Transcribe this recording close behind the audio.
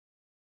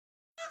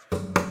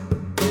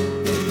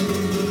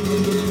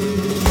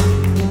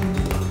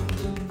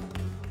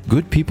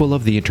Good people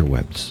of the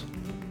interwebs,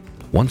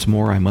 once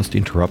more I must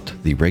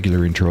interrupt the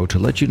regular intro to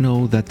let you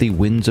know that the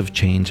winds of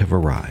change have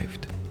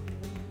arrived.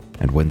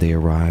 And when they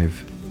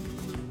arrive,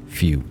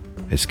 few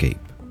escape.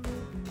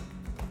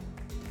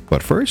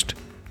 But first,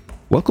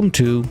 welcome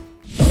to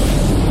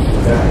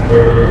That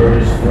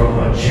bird is from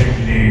a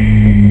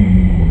chimney.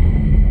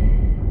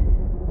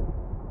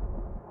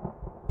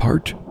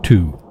 Part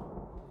 2.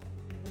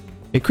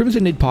 A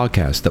Crimsonade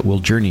podcast that will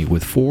journey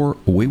with 4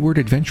 wayward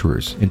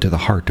adventurers into the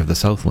heart of the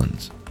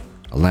Southlands,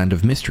 a land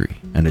of mystery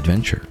and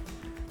adventure,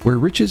 where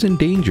riches and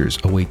dangers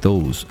await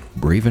those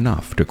brave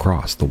enough to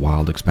cross the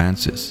wild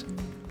expanses.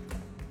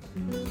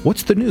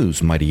 What's the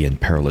news, mighty and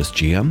perilous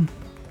GM?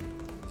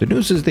 The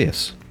news is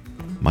this: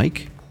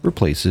 Mike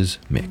replaces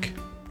Mick.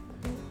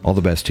 All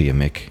the best to you,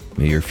 Mick.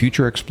 May your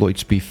future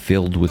exploits be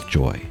filled with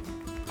joy.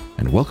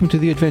 And welcome to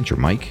the adventure,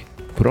 Mike.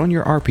 Put on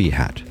your RP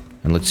hat,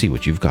 and let's see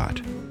what you've got.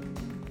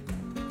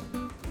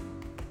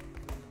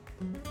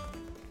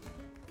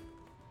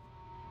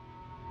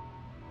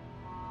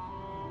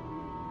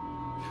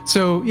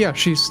 So yeah,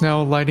 she's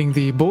now lighting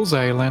the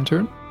bullseye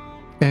lantern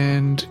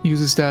and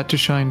uses that to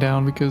shine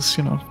down because,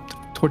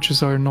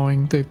 torches are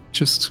annoying. They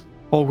just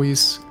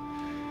always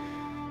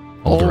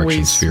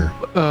All-direction sphere.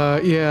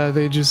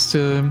 They just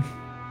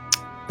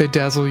they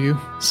dazzle you.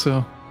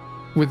 So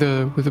with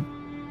a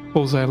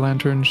bullseye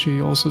lantern, she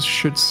also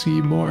should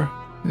see more,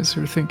 is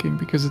her thinking,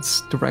 because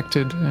it's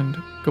directed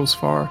and goes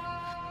far.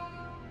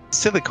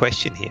 Silly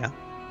question here.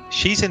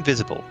 She's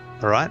invisible,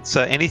 all right?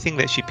 So anything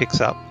that she picks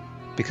up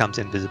becomes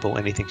invisible.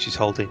 Anything she's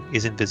holding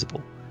is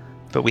invisible.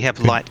 But we have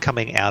light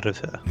coming out of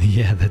her.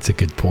 Yeah, that's a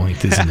good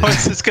point, isn't How it?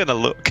 is this going to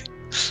look?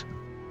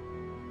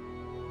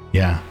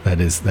 Yeah,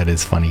 that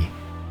is funny.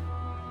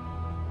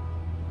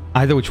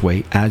 Either which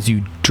way, as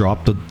you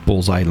drop the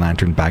bullseye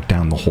lantern back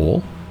down the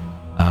hole,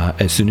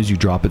 as soon as you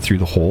drop it through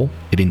the hole,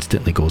 it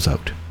instantly goes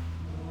out.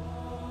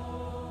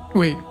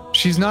 Wait,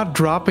 she's not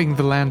dropping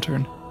the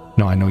lantern.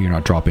 No, I know you're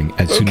not dropping.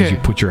 As soon as you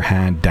put your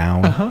hand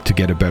down to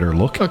get a better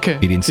look,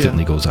 it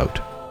instantly goes out.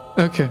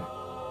 Okay.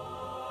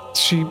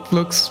 She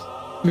lifts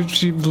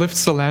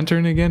the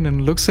lantern again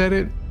and looks at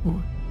it.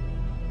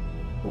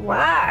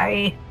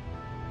 Why?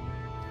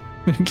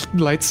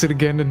 Lights it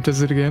again and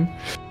does it again.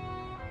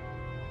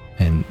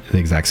 And the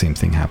exact same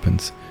thing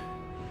happens.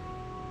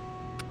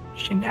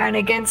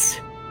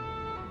 Shenanigans.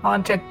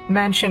 Haunted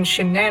mansion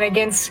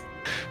shenanigans.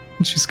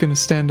 And she's gonna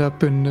stand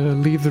up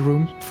and leave the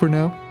room for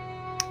now.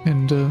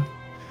 And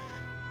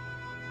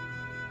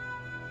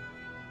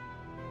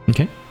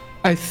Okay.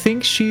 I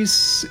think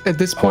she's, at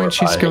this point,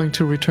 she's going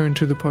to return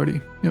to the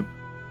party. Yep.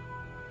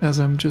 As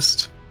I'm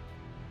just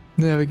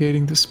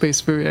navigating the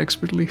space very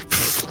expertly.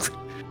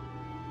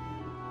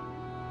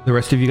 The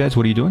rest of you guys,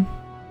 what are you doing?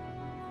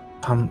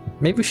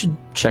 Maybe we should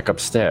check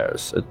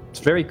upstairs.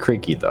 It's very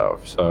creaky though,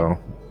 so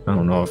I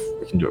don't know if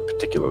we can do it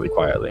particularly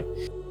quietly.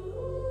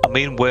 I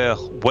mean, we're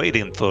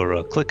waiting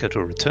for Clicker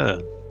to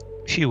return.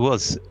 She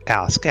was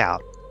our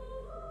scout.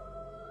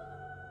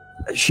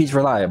 She's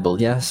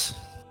reliable, yes?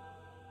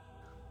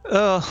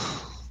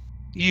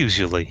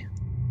 Usually.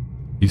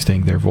 You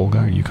staying there, Volga?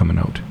 Or are you coming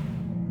out?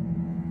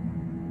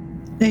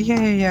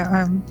 Yeah.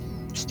 I'm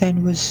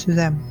staying with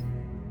them.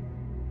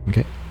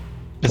 Okay.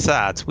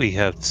 Besides, we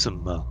have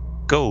some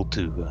gold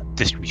to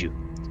distribute.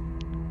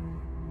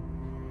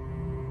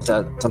 Is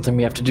that something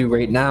we have to do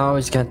right now?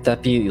 Can't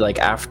that be like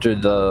after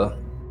the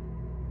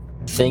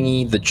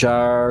thingy, the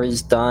jar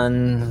is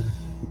done?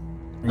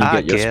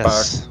 I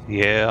guess,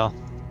 yeah.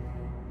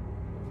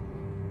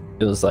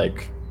 It was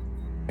like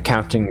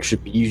accounting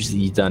should be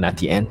usually done at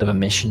the end of a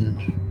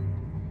mission.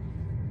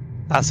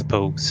 I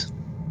suppose.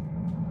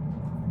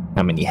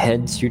 How many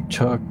heads you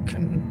took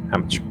and how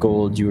much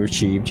gold you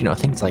achieved,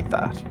 things like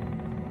that.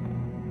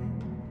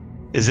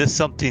 Is this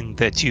something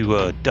that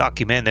you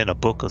document in a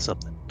book or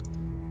something?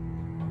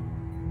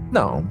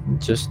 No,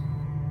 just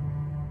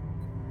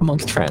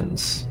amongst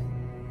friends.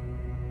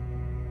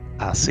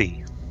 I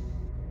see.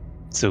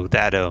 So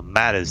that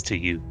matters to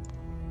you.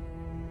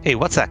 Hey,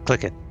 what's that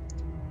clicking?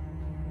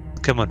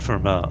 Coming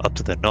from up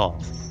to the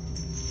north.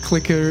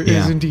 Clicker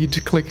is indeed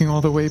clicking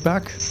all the way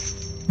back,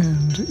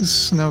 and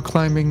is now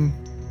climbing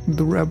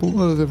the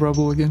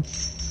rubble again.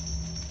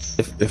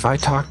 If I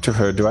talk to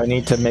her, do I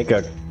need to make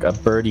a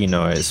birdie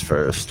noise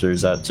first, or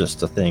is that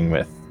just a thing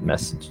with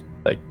message,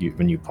 like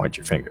when you point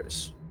your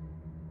fingers?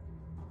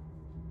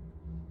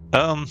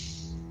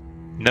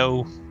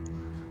 No.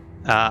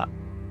 I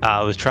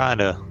was trying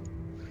to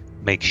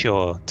make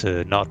sure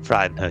to not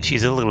frighten her.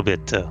 She's a little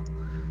bit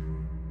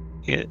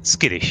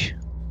skittish.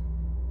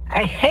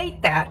 I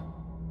hate that.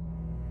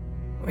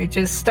 We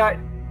just start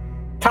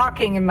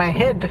talking in my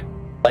head.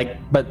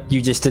 But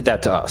you just did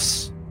that to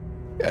us.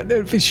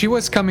 She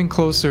was coming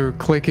closer,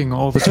 clicking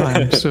all the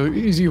time, so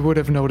you would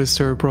have noticed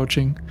her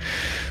approaching.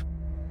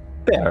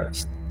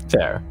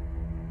 Fair.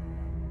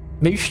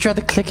 Maybe you should try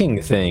the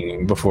clicking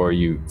thing before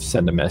you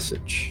send a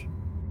message.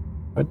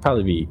 It'd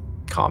probably be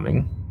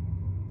calming.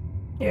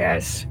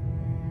 Yes.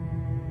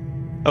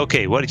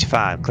 Okay, what did you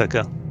find,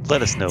 Clicker?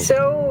 Let us know.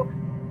 So,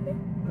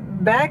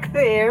 back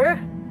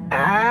there,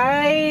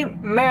 I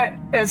met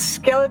a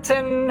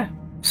skeleton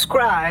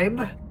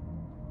scribe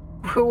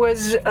who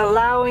was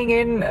allowing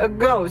in a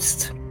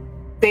ghost.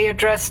 They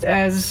addressed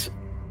as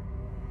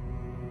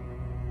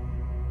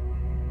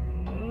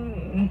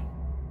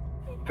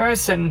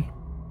person,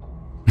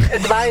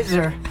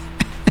 advisor.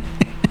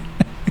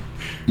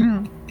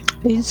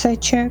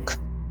 Insight check.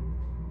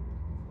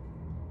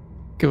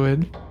 Go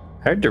ahead.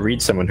 Hard to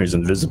read someone who's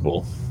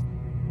invisible.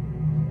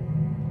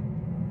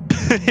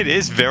 It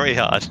is very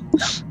hard.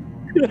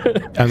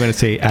 I'm going to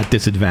say at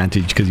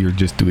disadvantage because you're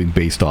just doing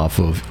based off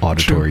of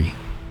auditory. Sure.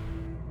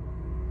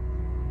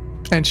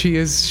 And she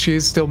is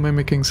still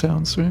mimicking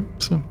sounds, right?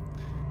 So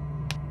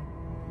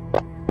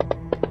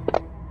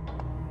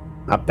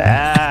Not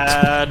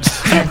bad.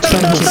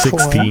 Sounds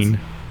 16.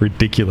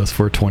 Ridiculous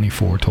for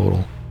 24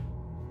 total.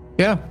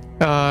 yeah.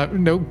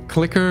 No,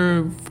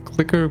 Clicker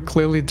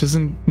clearly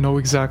doesn't know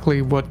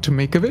exactly what to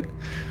make of it,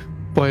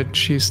 but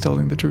she's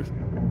telling the truth.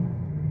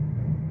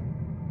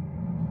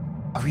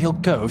 A real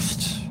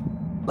ghost?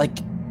 Like,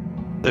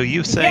 So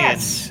you saying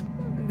Yes,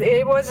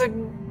 it was a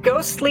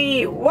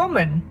ghostly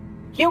woman,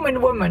 human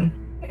woman,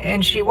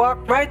 and she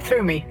walked right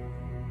through me.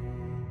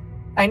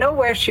 I know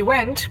where she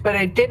went, but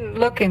I didn't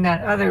look in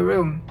that other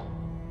room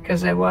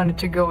because I wanted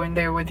to go in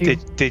there with you.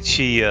 did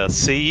she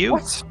see you?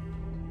 what?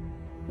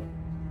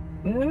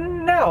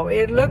 No,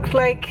 it looked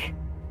like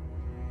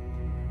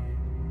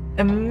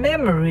a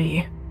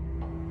memory.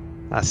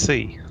 I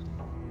see.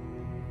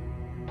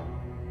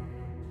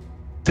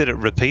 Did it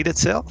repeat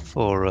itself,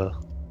 or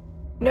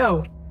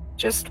No,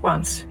 just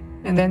once,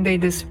 and then they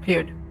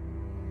disappeared.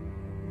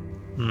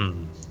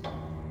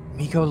 Let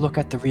me go look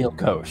at the real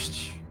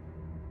ghost.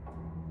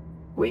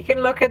 We can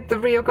look at the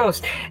real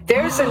ghost.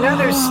 There's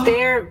another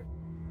stair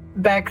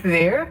back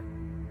there.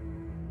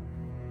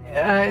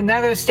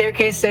 Another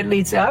staircase that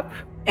leads up,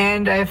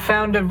 and I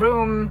found a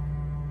room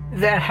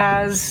that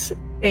has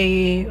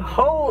a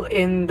hole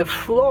in the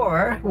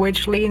floor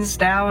which leads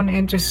down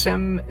into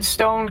some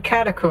stone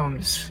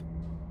catacombs.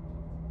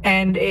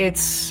 And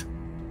it's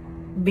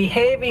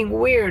behaving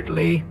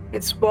weirdly.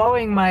 It's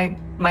blowing my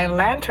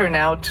lantern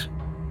out,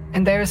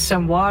 and there's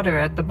some water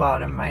at the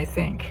bottom, I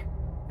think.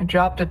 I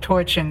dropped a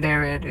torch in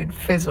there, it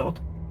fizzled.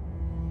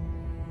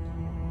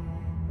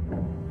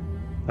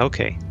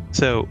 okay?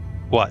 So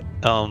what?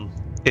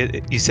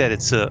 You said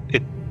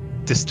it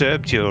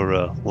disturbed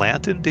your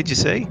lantern. Did you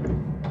say?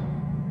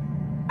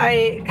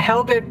 I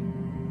held it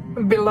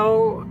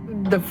below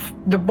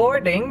the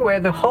boarding where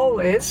the hole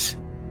is,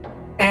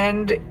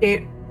 and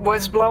it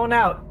was blown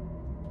out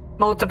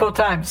multiple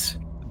times.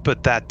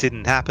 But that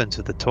didn't happen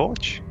to the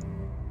torch.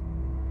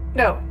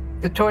 No,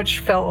 the torch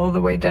fell all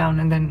the way down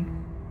and then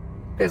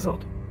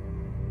fizzled.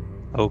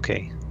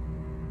 Okay.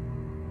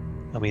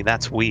 I mean,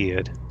 that's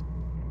weird.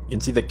 You can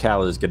see that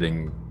Cal is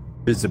getting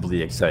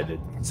visibly excited.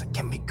 He's like,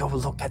 can we go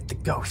look at the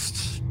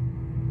ghosts?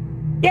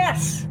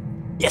 Yes,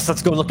 Yes,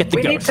 let's go look at the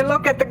we need ghost. to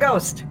look at the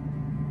ghost.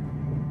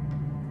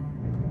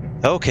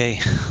 Okay,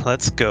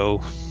 let's go.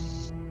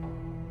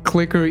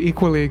 Clicker,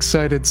 equally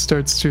excited,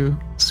 starts to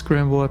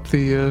scramble up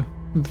the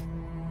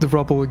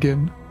rubble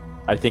again.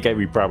 I think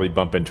we probably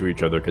bump into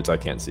each other because I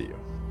can't see you.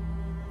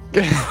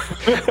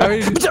 I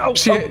mean,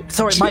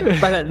 Sorry, my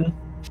bad.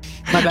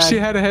 My bad. she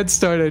had a head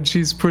start and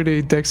she's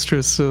pretty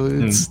dexterous, so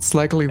it's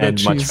likely that and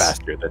she's much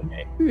faster than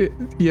me.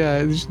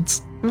 Yeah,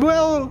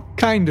 well,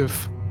 kind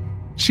of.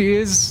 She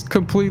is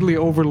completely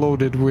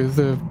overloaded with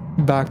a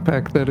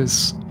backpack that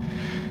is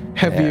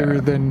heavier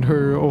than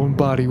her own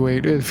body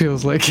weight. It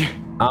feels like.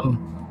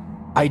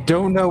 I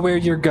don't know where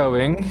you're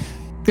going.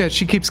 Yeah,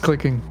 she keeps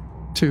clicking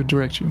to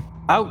direct you.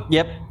 Oh,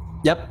 yep,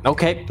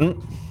 okay.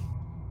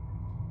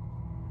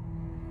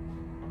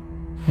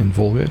 And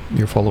Volga,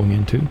 you're following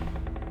in too?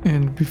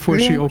 And before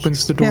she Yeah,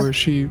 opens the door,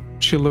 she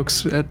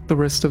looks at the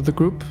rest of the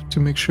group to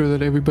make sure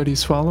that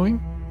everybody's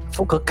following.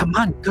 Volga, come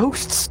on,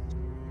 ghosts.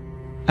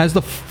 As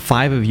the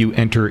five of you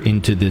enter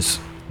into this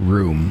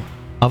room,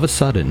 of a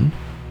sudden,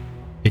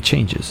 it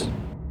changes.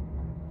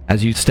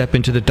 As you step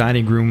into the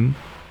dining room,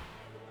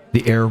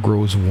 the air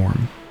grows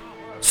warm.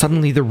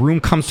 Suddenly, the room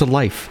comes to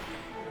life.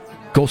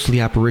 Ghostly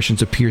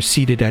apparitions appear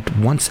seated at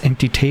once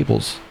empty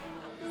tables.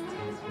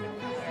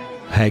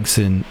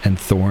 Hagson and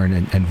Thorn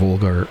and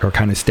Volga are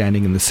kind of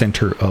standing in the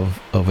center of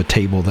a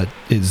table that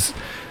is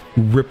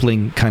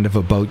rippling kind of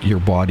about your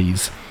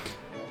bodies.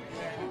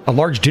 A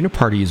large dinner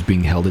party is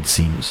being held, it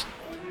seems,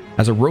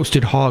 as a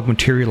roasted hog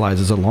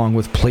materializes along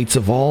with plates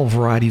of all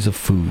varieties of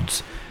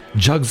foods.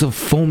 Jugs of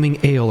foaming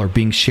ale are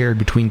being shared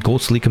between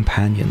ghostly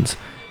companions.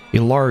 A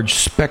large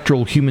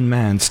spectral human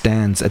man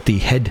stands at the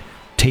head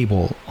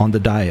table on the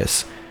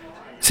dais.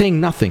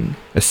 Saying nothing,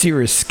 a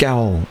serious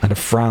scowl and a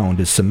frown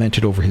is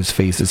cemented over his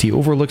face as he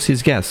overlooks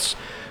his guests,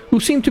 who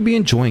seem to be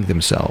enjoying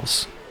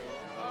themselves.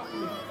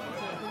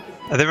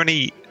 Are there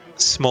any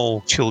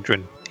small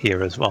children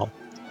here as well?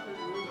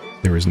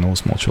 There is no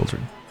small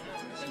children.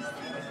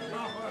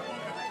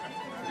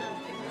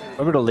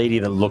 What about a lady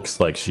that looks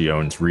like she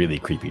owns really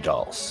creepy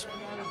dolls?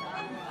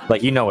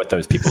 Like, you know what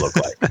those people look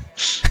like.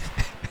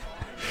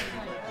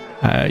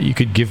 You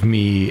could give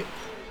me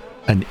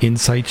an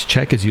insights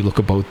check as you look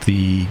about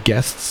the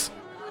guests.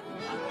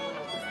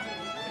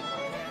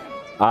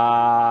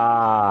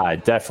 I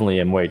definitely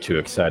am way too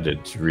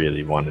excited to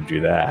really want to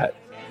do that.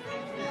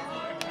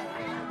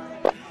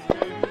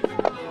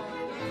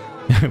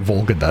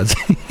 Volga does.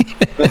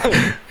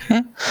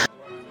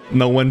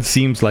 No one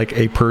seems like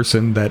a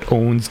person that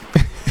owns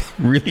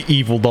really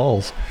evil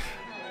dolls.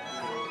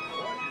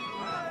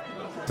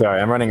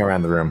 Sorry, I'm running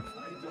around the room.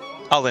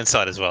 I'll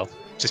inside as well,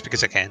 just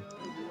because I can.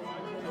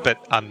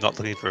 But I'm not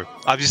looking for...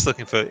 I'm just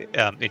looking for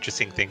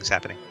interesting things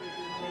happening.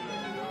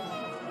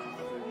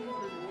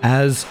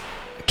 As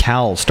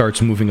Cal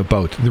starts moving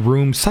about, the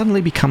room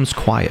suddenly becomes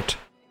quiet.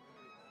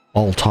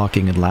 All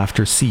talking and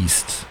laughter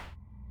ceased.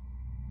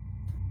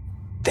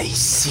 They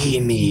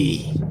see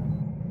me.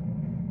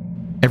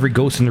 Every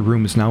ghost in the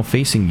room is now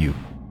facing you.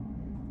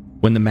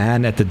 When the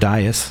man at the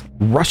dais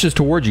rushes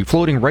towards you,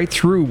 floating right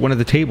through one of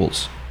the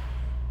tables,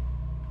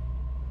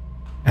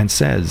 and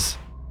says,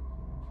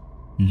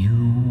 You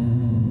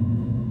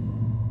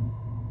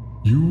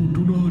do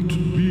not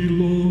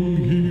belong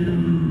here.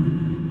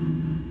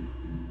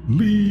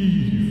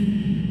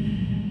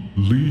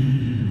 Leave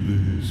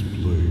this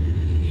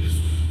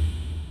place.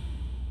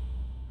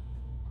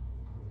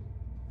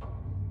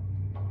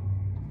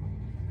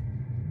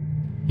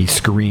 he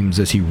screams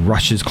as he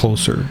rushes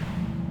closer.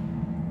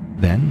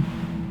 Then,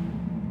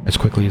 as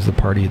quickly as the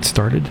party had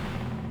started,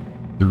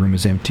 the room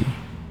is empty,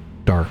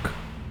 dark,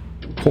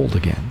 cold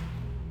again.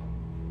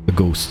 The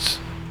ghosts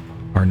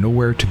are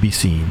nowhere to be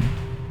seen,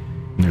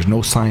 and there's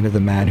no sign of the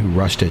man who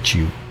rushed at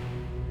you.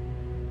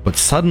 But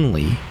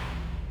suddenly,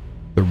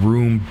 the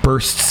room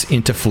bursts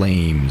into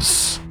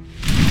flames.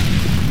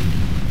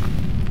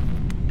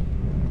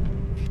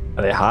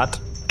 Are they hot?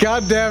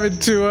 God damn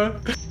it, Tua.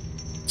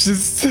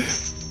 Just...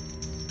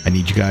 I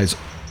need you guys,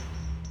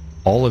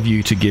 all of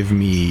you, to give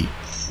me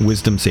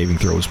wisdom saving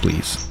throws,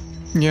 please.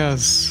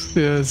 Yes,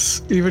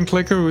 yes. Even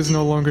Clicker, who is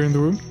no longer in the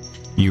room.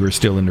 You were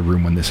still in the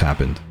room when this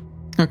happened.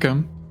 Okay.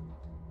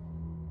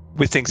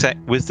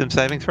 Wisdom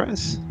saving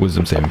throws?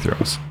 Wisdom saving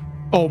throws.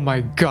 Oh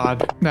my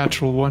god.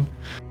 Natural one.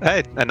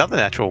 Hey, another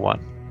natural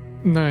one.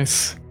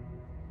 Nice.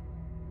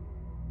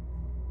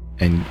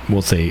 And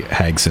we'll say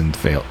Hagson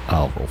fail.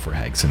 I'll roll for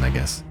Hagson, I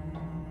guess.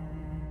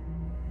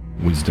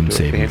 Wisdom Do it for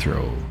saving him.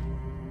 throw.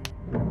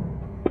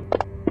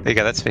 There you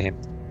go, that's for him.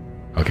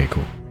 Okay,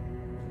 cool.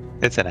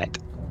 It's an 8.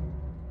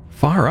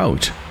 Far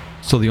out.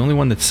 So the only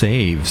one that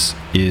saves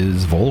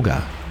is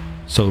Volga.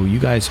 So you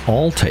guys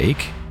all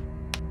take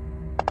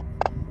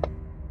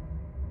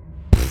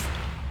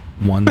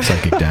 1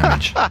 psychic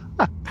damage.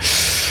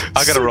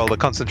 I gotta roll the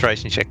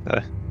concentration check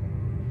though.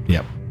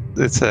 Yep.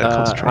 It's a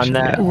concentration.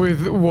 on that- Yeah.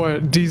 With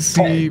what?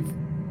 DC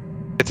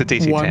It's a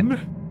DC 10.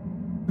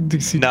 1?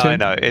 DC No, 10?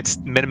 no, it's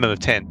minimum of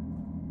 10.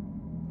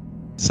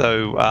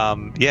 So,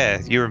 yeah,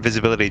 your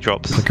invisibility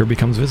drops. Clicker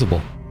becomes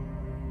visible.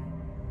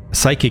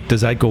 Psychic,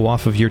 does that go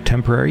off of your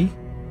temporary?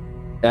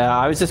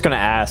 I was just gonna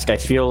ask. I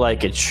feel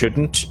like it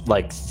shouldn't,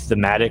 like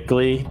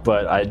thematically,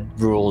 but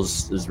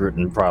rules is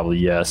written probably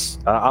yes.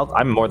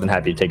 I'm more than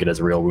happy to take it as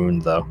a real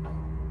wound, though.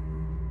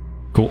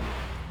 Cool.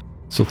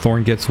 So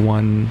Thorn gets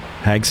 1,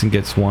 Hagson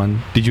gets 1.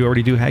 Did you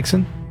already do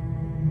Hagson?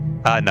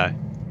 No,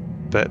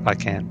 but I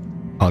can.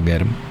 I'll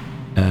get him.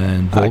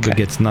 And Volga Okay.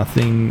 gets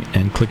nothing,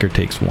 and Clicker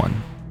takes 1.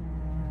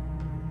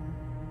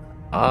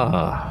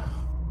 Ah.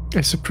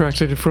 I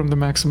subtracted it from the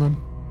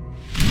maximum.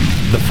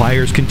 The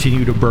fires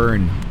continue to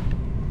burn.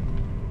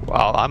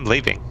 Well, I'm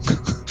leaving.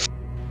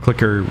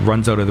 Clicker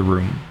runs out of the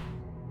room.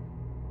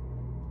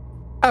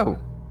 Oh,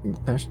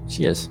 there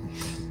she is.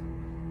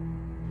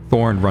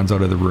 Thorn runs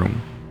out of the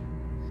room.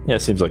 Yeah,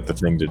 seems like the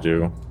thing to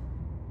do.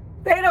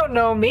 They don't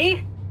know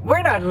me.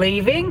 We're not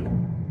leaving.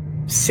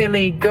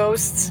 Silly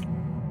ghosts.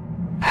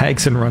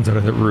 Hagson runs out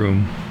of the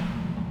room.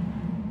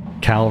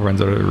 Cal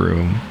runs out of the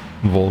room.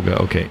 Volga,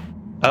 okay.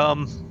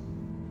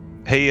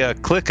 Hey,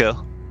 Clicker,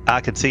 I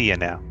can see you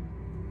now.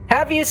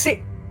 Have you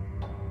seen...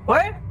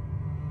 What?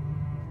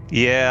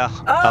 Yeah,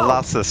 I Oh.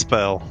 lost the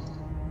spell.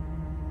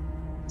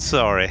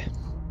 Sorry.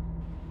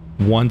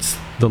 Once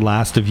the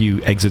last of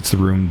you exits the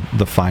room,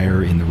 the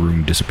fire in the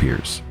room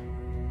disappears.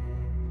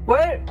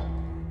 What?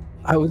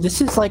 Oh, this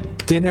is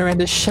like dinner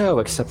and a show,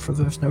 except for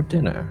there's no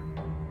dinner.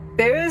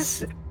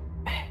 There's...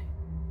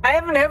 I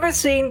have never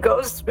seen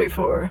ghosts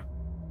before.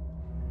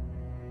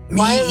 Me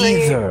Why are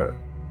they- either.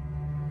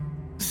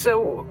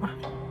 So...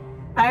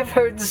 I've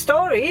heard the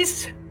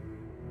stories.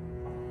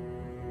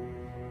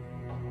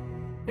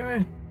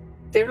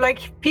 They're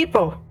like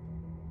people.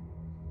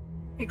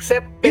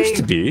 Except they Used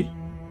to be.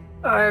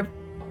 are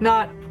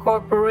not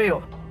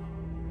corporeal.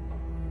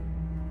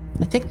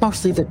 I think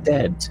mostly the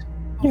dead.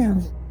 Yeah.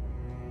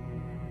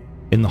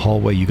 In the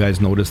hallway, you guys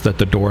notice that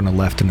the door on the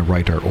left and the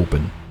right are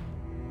open.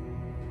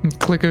 And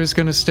Clicker is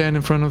gonna stand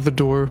in front of the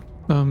door.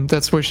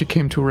 That's where she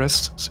came to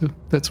rest, so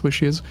that's where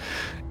she is.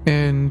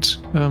 And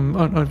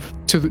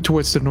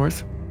towards the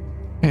north.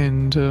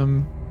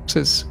 And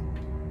says,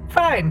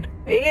 Fine.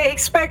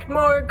 Expect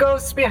more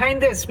ghosts behind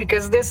this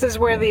because this is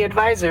where the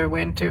advisor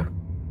went to.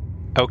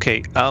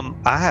 Okay,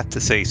 I have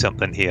to say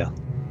something here.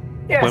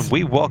 Yes. When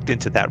we walked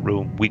into that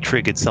room, we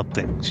triggered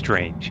something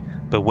strange.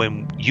 But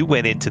when you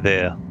went into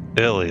there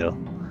earlier,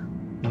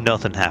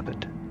 nothing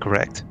happened,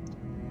 correct?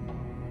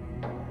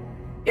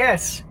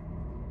 Yes.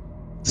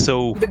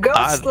 So The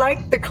ghost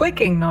liked the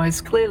clicking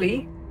noise,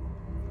 clearly.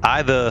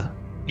 either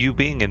you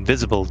being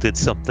invisible did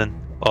something,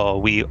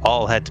 or we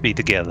all had to be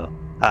together.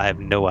 I have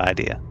no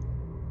idea.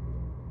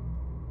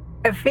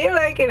 I feel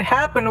like it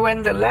happened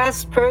when the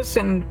last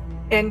person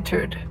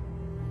entered.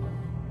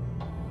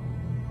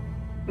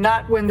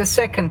 Not when the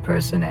second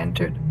person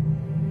entered.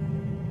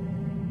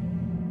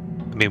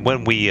 I mean,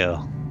 when we,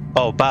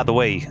 oh, by the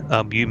way,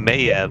 you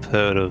may have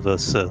heard of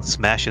us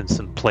smashing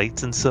some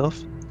plates and stuff.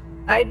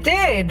 I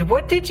did.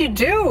 What did you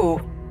do?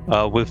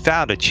 We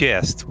found a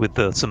chest with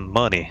some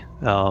money.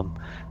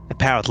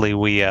 Apparently,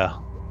 we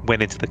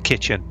went into the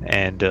kitchen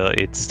and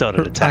it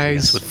started Her attacking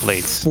eyes us with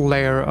blades.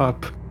 flare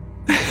up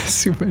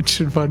as you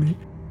mentioned money.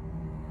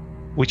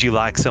 Would you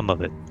like some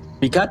of it?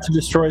 We got to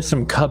destroy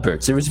some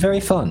cupboards. It was very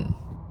fun.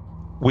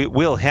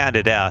 We'll hand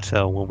it out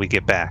when we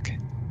get back.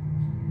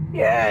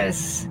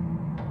 Yes.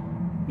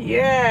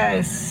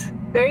 Yes.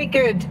 Very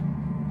good.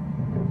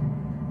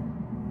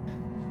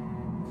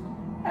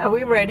 Are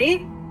we ready?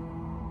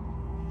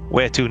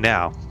 Where to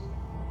now?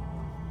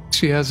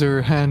 She has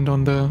her hand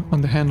on the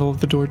handle of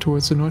the door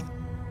towards the north.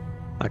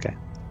 Okay.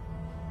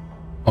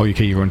 Oh,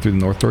 okay, you're going through the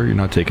north door? You're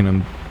not taking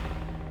them...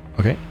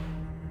 Okay.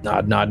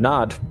 Nod, nod,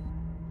 nod.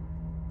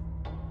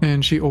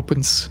 And she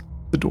opens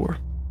the door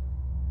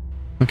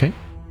Okay.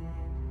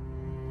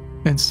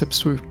 and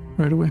steps through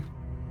right away.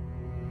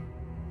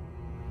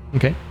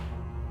 Okay.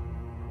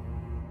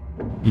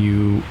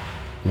 You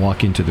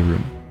walk into the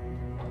room.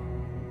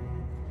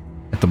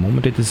 At the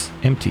moment, it is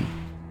empty.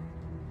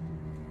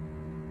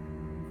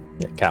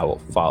 Yeah, Cal will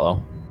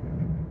follow.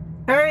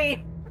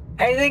 Hurry.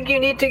 I think you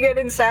need to get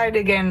inside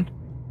again.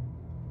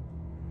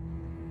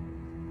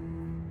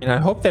 And I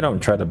hope they don't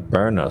try to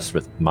burn us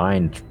with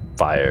mind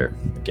fire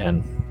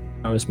again.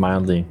 That was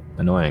mildly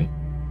annoying.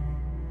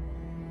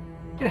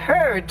 It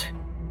hurt.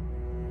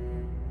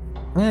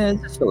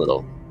 Just a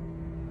little.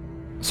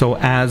 So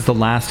as the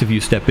last of you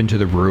step into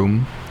the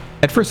room,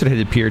 at first it had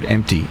appeared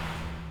empty.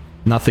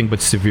 Nothing but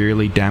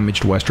severely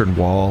damaged western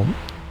wall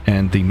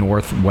and the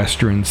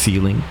northwestern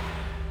ceiling.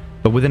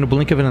 But within a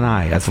blink of an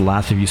eye, as the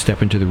last of you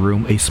step into the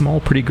room, a small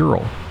pretty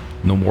girl,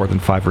 no more than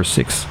 5 or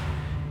 6,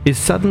 is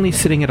suddenly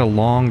sitting at a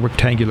long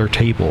rectangular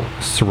table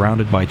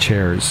surrounded by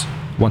chairs.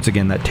 Once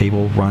again, that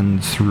table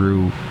runs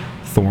through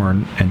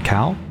Thorn and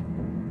Cal.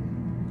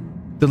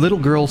 The little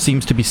girl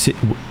seems to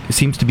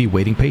be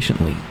waiting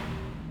patiently.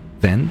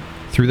 Then,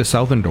 through the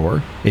southern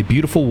door, a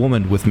beautiful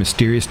woman with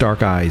mysterious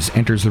dark eyes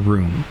enters the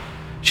room.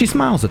 She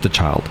smiles at the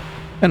child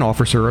and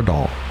offers her a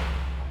doll.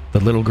 The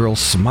little girl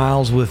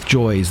smiles with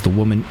joy as the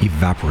woman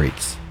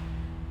evaporates.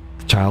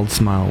 The child's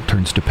smile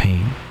turns to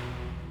pain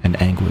and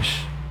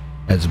anguish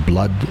as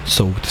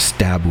blood-soaked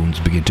stab wounds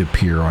begin to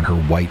appear on her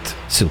white,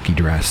 silky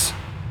dress.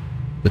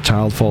 The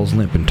child falls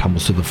limp and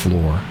tumbles to the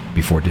floor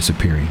before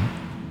disappearing.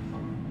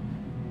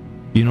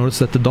 You notice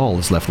that the doll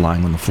is left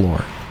lying on the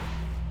floor.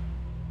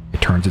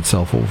 It turns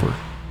itself over,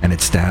 and it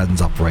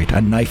stands upright,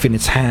 a knife in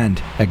its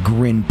hand, a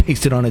grin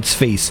pasted on its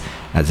face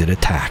as it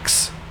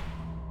attacks.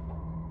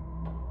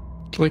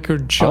 Liquor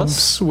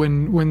jumps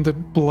when the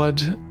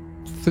blood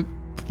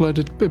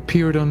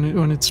appeared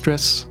on its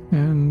dress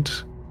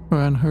or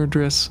on her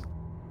dress,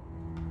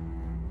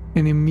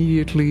 and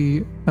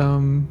immediately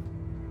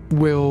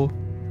will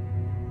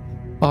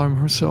arm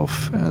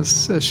herself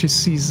as she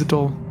sees the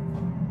doll.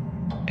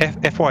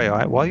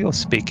 FYI, while you're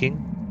speaking,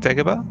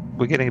 Dagobah,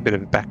 we're getting a bit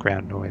of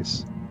background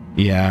noise.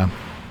 Yeah,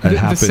 that The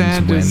happens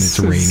sand when is- it's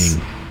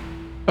raining.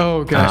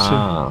 Oh,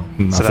 gotcha.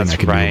 Nothing that's I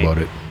can rain. do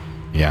about it.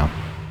 Yeah.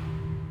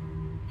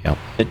 Yep.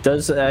 It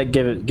does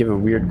give a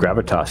weird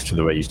gravitas to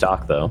the way you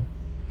talk, though.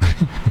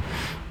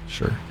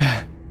 Sure.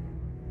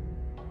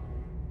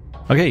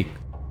 Okay.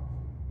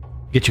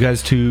 Get you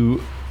guys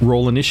to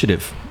roll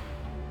initiative.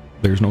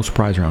 There's no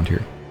surprise around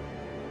here.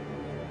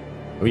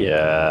 Oh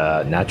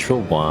yeah,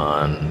 natural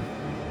 1.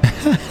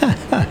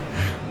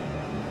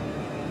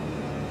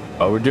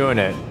 Oh, we're doing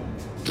it.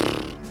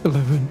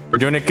 11. We're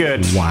doing it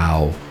good.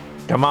 Wow.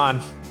 Come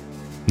on.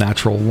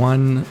 Natural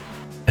 1,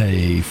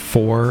 a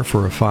 4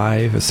 for a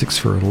 5, a 6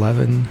 for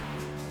 11.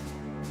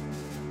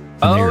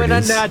 Oh, there and it a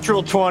is.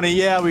 natural 20.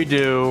 Yeah, we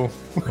do.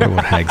 What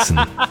about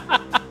Hagson?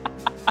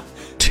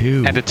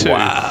 2. And a 2.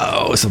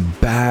 Wow, some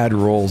bad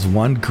rolls.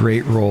 1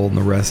 great roll and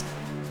the rest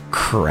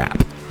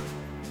crap.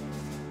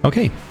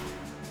 Okay.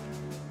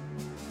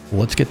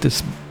 Let's get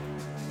this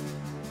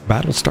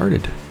battle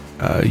started.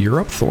 You're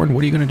up, Thorn.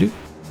 What are you going to do?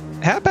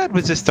 How bad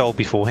was this doll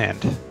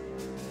beforehand?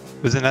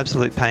 Was it an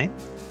absolute pain?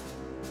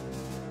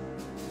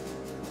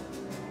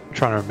 I'm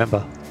trying to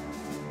remember.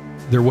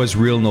 There was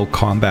no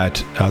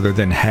combat other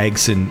than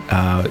Hagson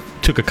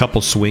took a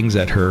couple swings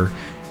at her,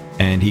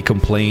 and he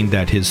complained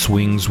that his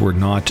swings were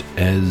not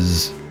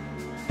as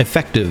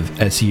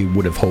effective as he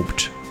would have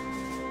hoped.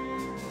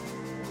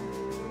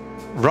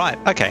 Right,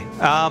 okay.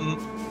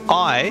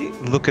 I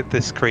look at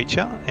this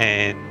creature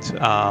and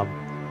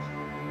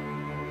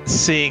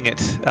seeing it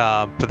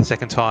for the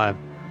second time,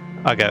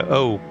 I go,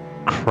 "Oh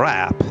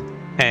crap!"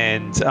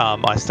 and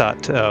I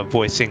start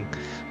voicing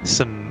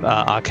some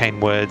arcane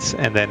words,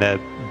 and then a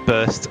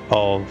burst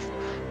of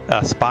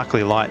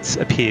sparkly lights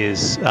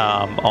appears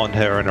on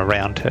her and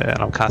around her, and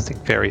I'm casting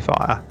Fairy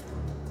Fire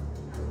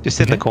just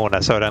in the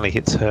corner, so it only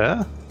hits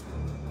her.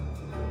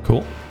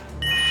 Cool.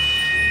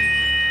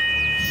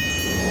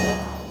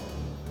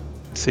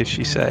 Let's see if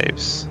she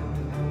saves.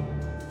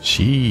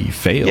 She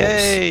fails.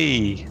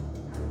 Yay!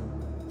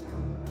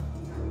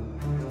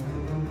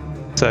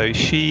 So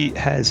she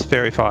has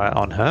Fairy Fire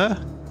on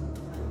her.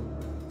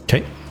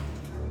 Okay.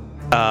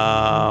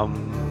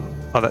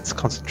 Oh, that's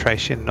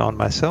concentration on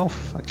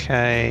myself.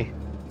 Okay.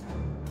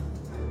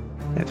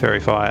 And Fairy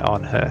Fire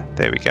on her.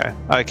 There we go.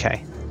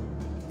 Okay.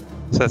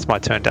 So that's my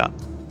turn done.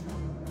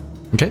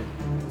 Okay.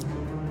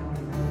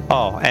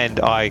 Oh, and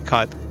I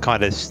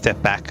kind of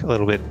step back a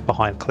little bit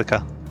behind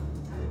Clicker.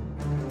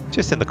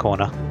 Just in the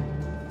corner.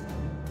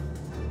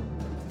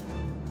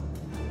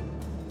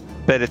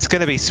 But it's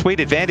going to be sweet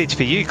advantage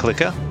for you,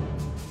 Clicker.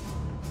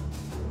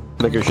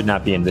 Clicker should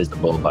not be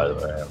invisible, by the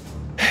way.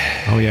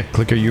 Oh yeah,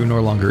 Clicker, you're no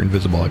longer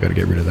invisible. I gotta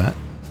get rid of that.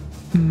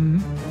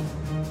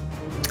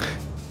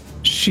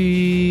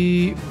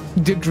 She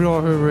did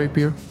draw her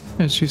rapier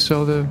as she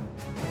saw the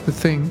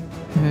thing,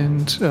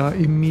 and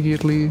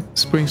immediately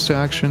springs to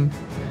action,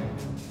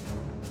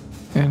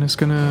 and is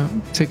gonna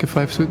take a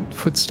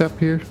 5-foot step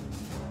here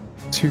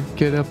to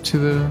get up to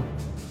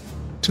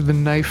the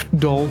knife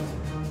doll,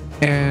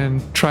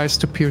 and tries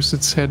to pierce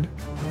its head.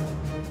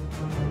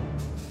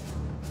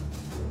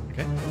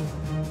 Okay.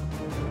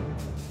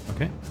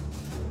 Okay.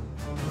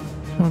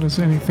 How does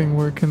anything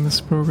work in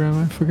this program?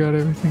 I forgot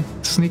everything.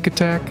 Sneak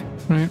attack,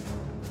 right?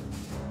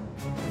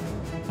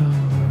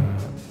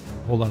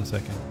 Hold on a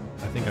second.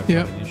 I think I've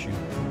Yep. got an issue.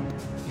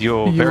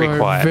 You're You very are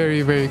quiet.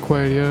 very, very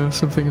quiet. Yeah,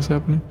 something is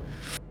happening.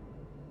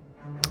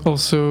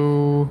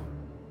 Also,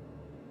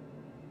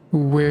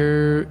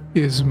 where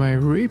is my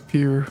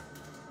rapier?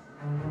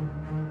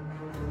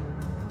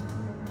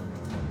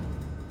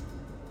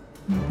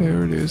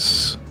 There it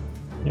is.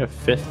 You have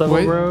 5th level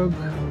Wait. rogue?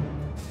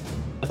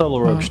 5th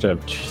level rogue Oh. should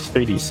have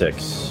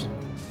 3d6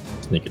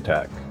 sneak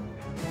attack,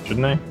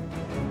 shouldn't I?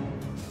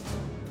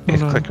 If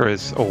Hold on. Clicker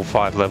is all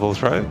 5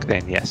 levels rogue,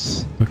 then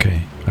yes.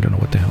 Okay. I don't know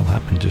what the hell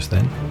happened just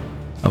then.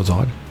 That was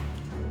odd.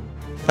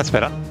 That's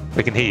better.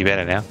 We can hear you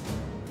better now.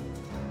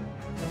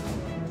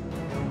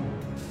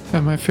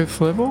 Am I 5th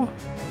level?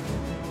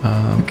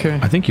 Okay.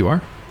 I think you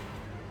are.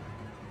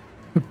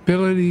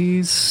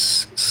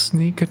 Abilities,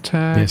 sneak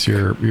attack. Yes,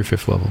 you're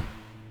 5th level.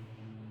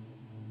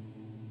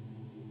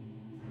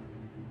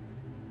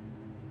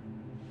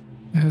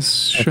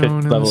 As shown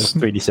 5th in level the is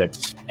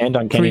 3d6 and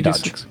uncanny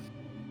dodge. 3d6.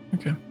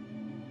 Okay.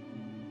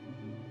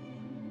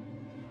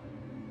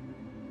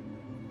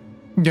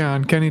 Yeah,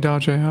 uncanny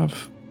dodge I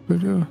have,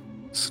 but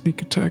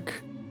sneak attack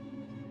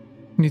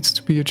needs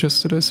to be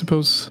adjusted, I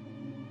suppose.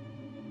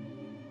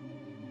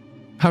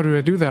 How do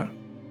I do that?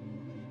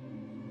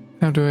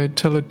 How do I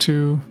tell it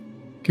to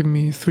give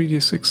me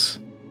 3d6?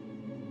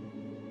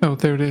 Oh,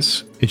 there it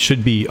is. It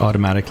should be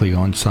automatically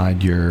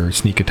onside your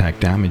sneak attack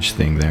damage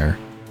thing there,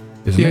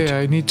 isn't it? Yeah,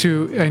 I need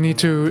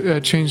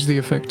to change the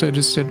effect. I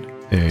just did.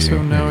 There So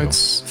you now go.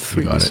 it's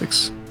You got it.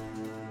 3d6.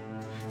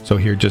 So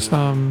here, just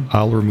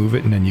I'll remove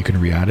it and then you can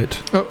re-add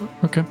it. Oh,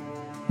 okay.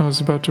 I was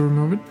about to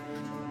remove it.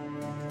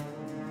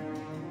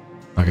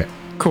 Okay,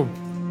 Cool.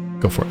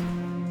 go for it.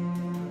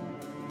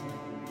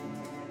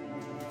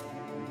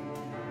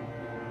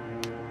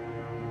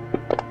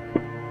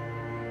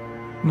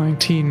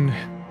 $19.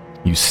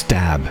 You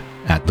stab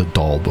at the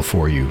doll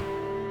before you.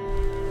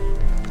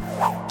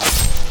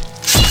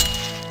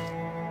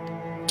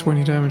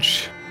 20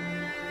 damage.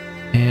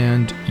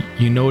 And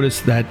you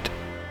notice that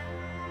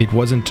it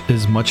wasn't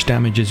as much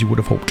damage as you would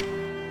have hoped.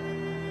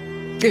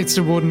 It's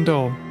a wooden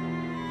doll.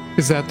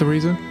 Is that the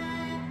reason?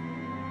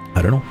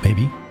 I don't know,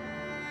 maybe.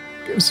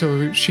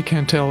 So she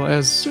can't tell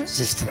as...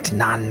 Resistant to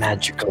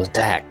non-magical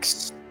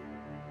attacks.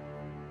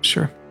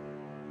 Sure.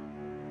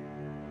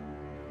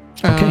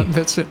 Okay.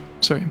 That's it.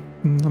 Sorry.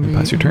 Let me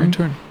pass your my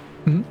turn?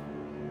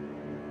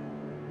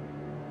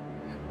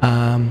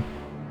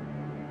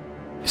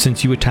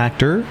 Since you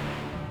attacked her,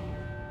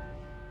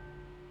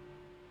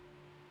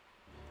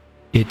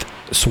 it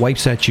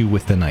swipes at you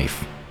with the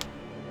knife.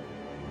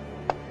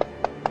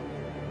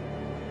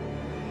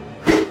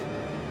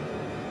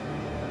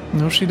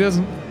 No, she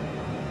doesn't.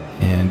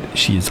 And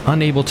she is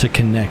unable to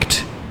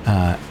connect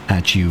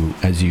at you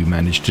as you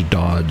manage to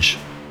dodge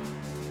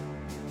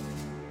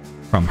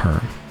from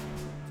her.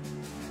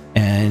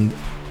 And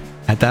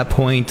at that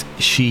point,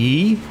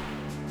 she...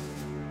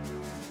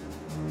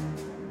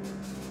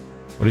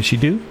 What does she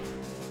do?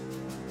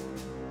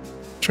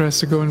 Tries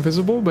to go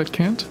invisible, but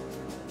can't.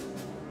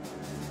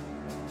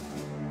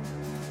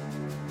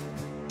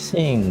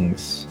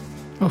 Sings.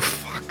 Oh,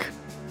 fuck.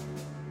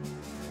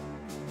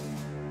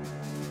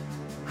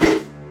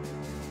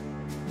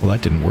 Well,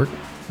 that didn't work.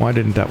 Why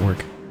didn't that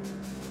work?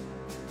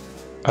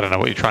 I don't know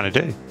what you're trying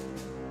to do.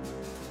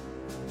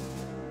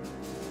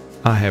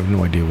 I have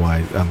no idea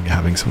why I'm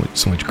having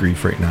so much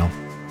grief right now.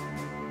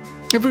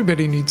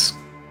 Everybody needs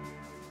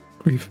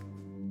grief.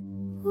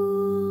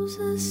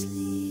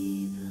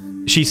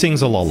 She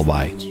sings a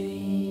lullaby.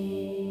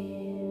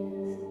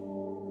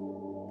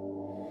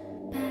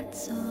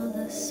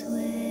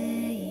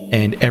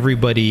 And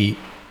everybody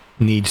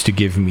needs to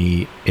give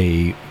me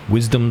a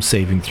wisdom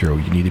saving throw.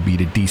 You need to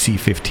beat a DC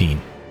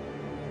 15.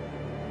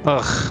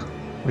 Ugh,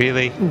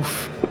 really?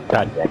 Oof.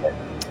 God damn it.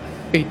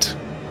 8.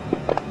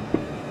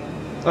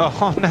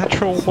 Oh,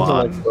 natural This is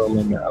like one.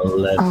 rolling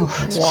 11. Oh,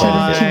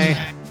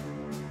 Why?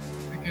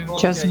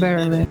 just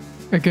barely.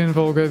 Again,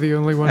 Volga, the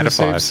only one And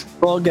who a 5. saves.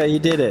 Volga, you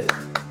did it.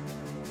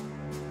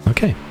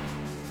 Okay.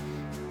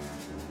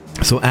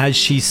 So as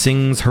she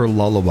sings her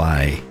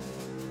lullaby,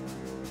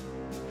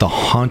 the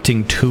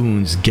haunting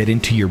tunes get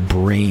into your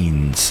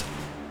brains.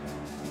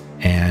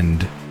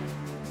 And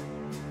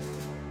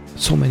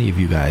so many of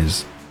you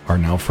guys are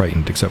now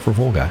frightened except for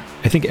Volga.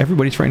 I think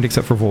everybody's frightened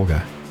except for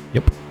Volga.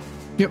 Yep.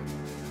 Yep.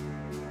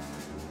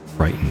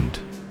 Frightened.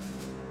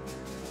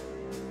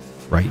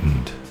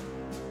 Frightened.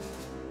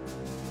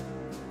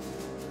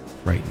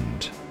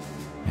 Frightened.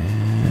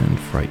 And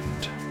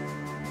frightened.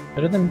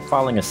 Better than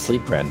falling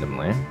asleep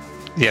randomly.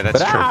 Yeah,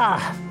 that's true.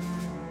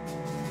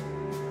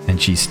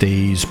 And she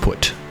stays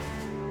put.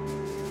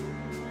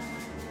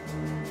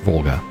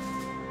 Volga.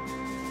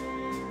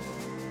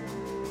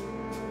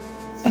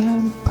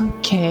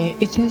 Okay,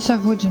 it is a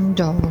wooden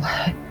doll,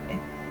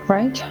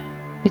 right?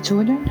 It's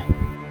wooden?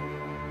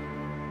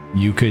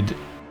 You could,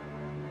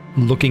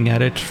 looking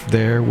at it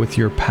there with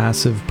your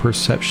passive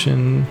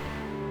perception,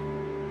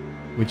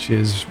 which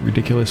is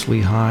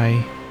ridiculously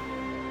high,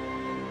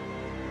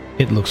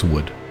 it looks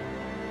wood.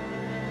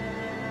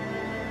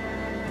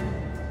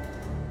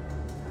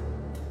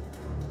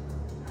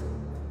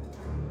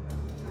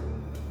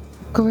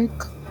 Quick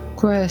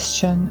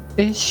question.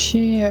 Is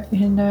she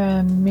in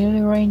a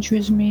melee range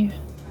with me?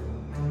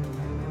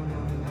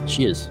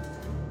 She is.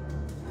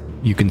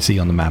 You can see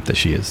on the map that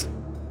she is.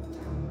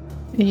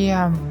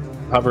 Yeah.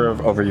 Hover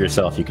over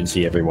yourself, you can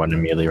see everyone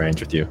in melee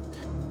range with you.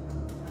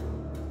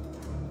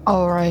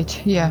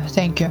 Alright, yeah,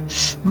 thank you.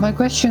 My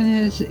question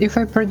is, if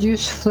I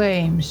produce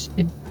flames,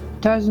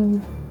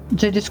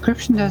 the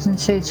description doesn't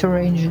say it's a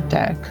ranged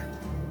attack.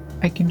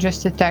 I can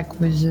just attack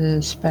with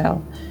the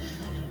spell.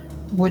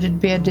 Would it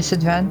be a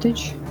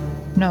disadvantage?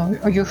 No,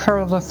 you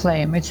hurl a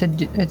flame, it's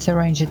a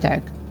ranged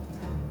attack.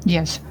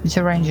 Yes, it's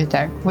a ranged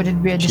attack. Would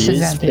it be a She is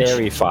disadvantage?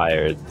 fairy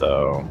fired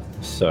though,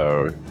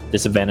 so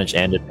disadvantage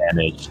and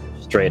advantage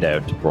straight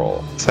out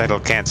roll. So it'll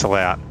cancel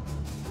out.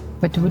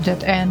 But would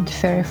that end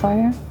fairy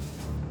fire?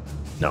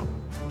 No.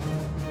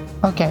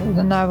 Okay,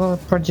 then I will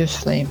produce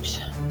flames.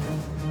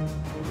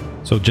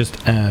 So just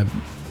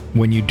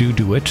when you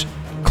do it,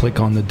 click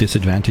on the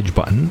disadvantage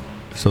button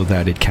so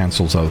that it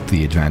cancels out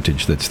the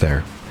advantage that's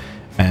there.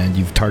 And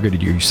you've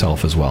targeted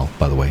yourself as well,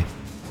 by the way.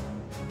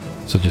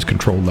 So just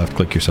control left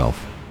click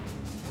yourself.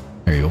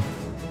 There you go.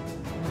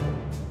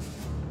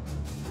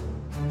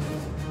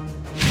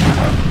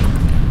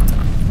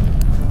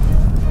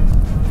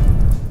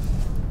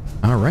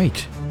 All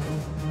right.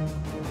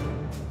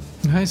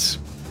 Nice.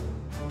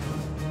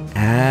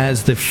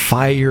 As the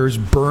fires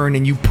burn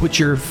and you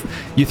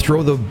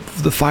throw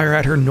the fire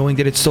at her knowing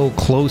that it's so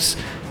close,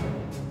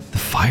 the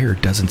fire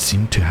doesn't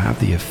seem to have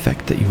the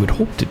effect that you would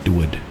hoped it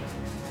would.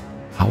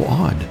 How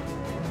odd.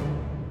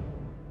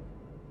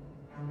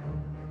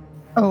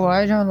 Oh,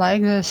 I don't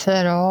like this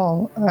at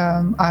all.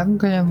 I'm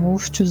gonna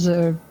move to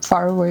the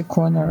faraway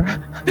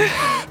corner.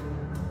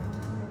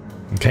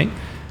 Okay.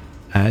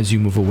 As you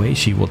move away,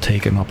 she will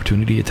take an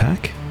opportunity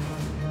attack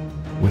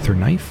with her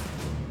knife.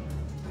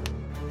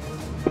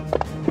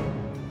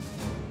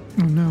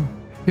 Oh no.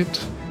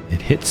 Hit.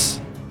 It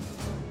hits.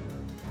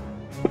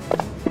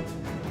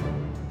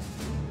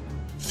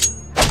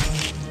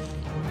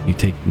 You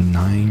take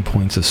 9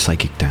 points of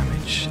psychic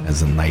damage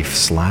as the knife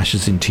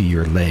slashes into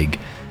your leg,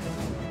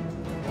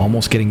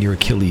 almost getting your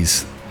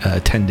Achilles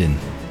tendon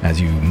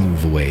as you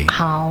move away.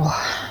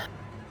 Ow.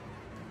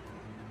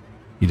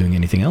 You doing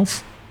anything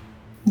else?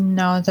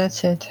 No,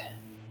 that's it.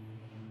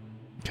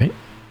 Okay.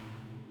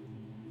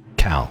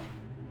 Cal.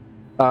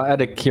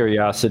 Out of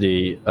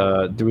curiosity,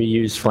 do we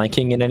use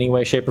flanking in any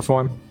way, shape, or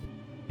form?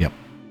 Yep.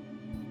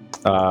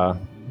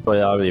 But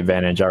already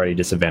advantage, already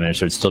disadvantage,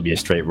 so it'd still be a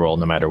straight roll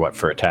no matter what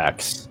for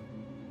attacks.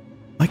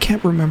 I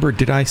can't remember,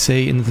 did I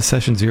say in the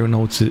session 0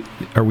 notes,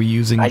 are we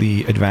using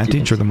the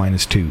advantage or the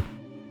 -2?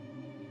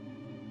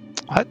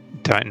 I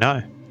don't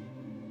know.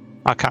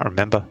 I can't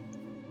remember.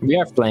 We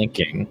are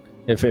flanking.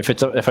 If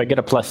I get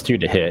a +2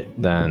 to hit,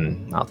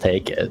 then I'll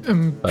take it.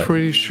 I'm But-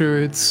 pretty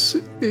sure it's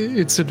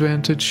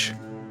advantage.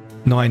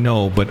 No, I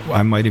know, but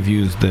I might have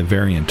used the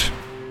variant,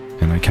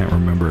 and I can't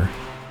remember.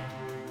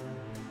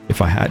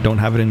 If I don't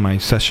have it in my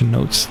session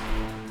notes,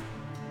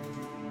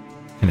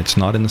 and it's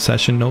not in the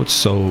session notes,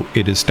 so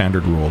it is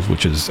standard rules,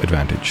 which is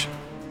advantage.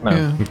 Well,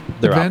 Yeah.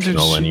 they're Advantage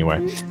optional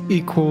anyway.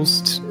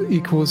 Equals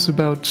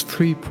about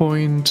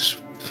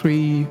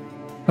 3.3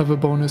 of a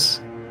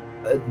bonus.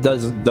 It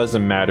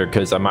doesn't matter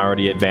because I'm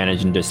already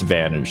advantage and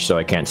disadvantage, so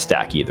I can't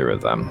stack either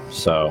of them.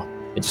 So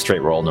it's a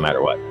straight roll no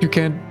matter what. You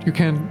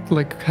can't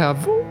like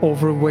have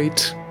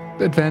overweight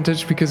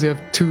advantage because you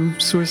have 2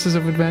 sources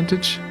of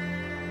advantage.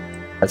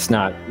 That's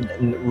not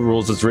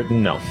rules as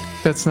written. No.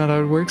 That's not how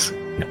it works.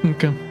 No.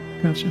 Okay,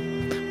 gotcha.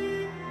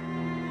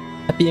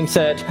 That being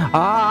said,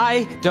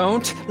 I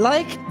don't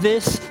like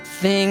this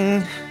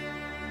thing.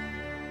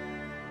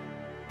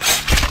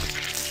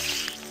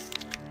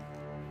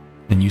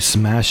 And you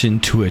smash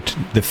into it,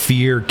 the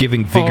fear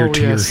giving vigor Oh,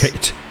 to yes. your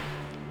hit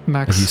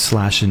Max. as you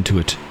slash into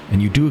it,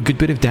 and you do a good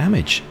bit of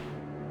damage.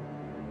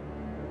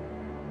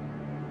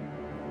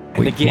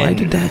 And Wait, why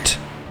did that?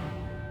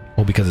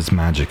 Oh, because it's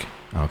magic.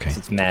 Okay.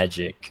 It's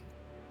magic.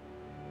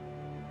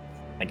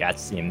 I got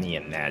me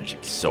a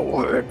magic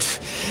sword.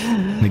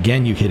 And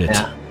again, you hit it.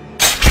 Yeah.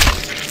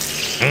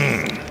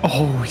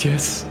 Oh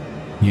yes.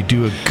 You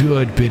do a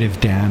good bit of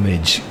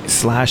damage,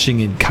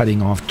 slashing and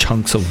cutting off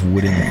chunks of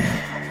wooden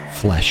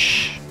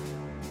flesh.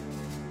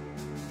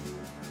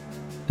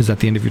 Is that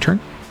the end of your turn?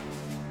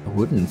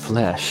 Wooden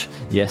flesh.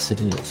 Yes, it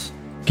is.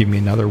 Give me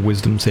another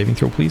wisdom saving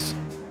throw, please.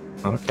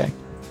 Okay.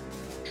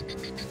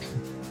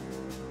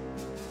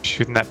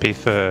 Shouldn't that be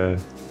for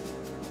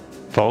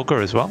Volga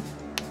as well?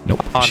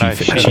 Nope. Oh, no,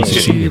 she she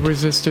succeeded.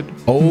 resisted.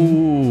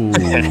 Oh,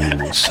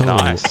 so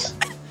Nice.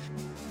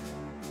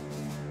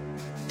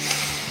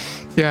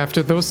 Yeah,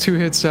 after those 2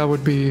 hits, I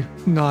would be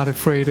not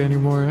afraid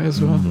anymore as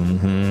well.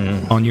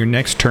 on your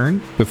next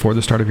turn, before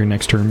the start of your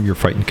next turn, your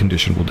frightened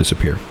condition will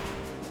disappear.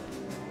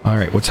 All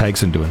right, what's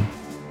Hagson doing?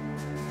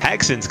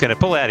 Hagson's going to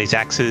pull out his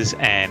axes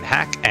and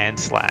hack and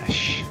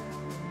slash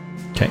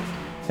Okay.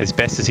 as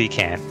best as he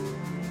can.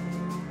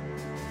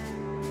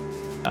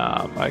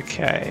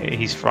 Okay,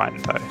 he's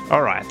frightened though.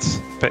 All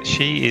right, but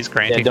she is Yeah,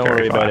 granting don't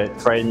fairy worry about fire.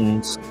 it.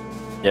 Frightened.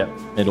 Yep,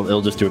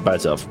 it'll just do it by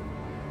itself.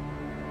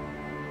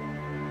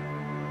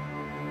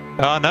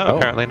 Oh no, Oh.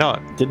 apparently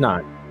not. Did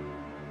not.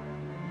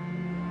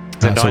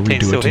 The So 19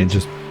 redo still it and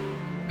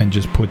hits?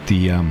 just put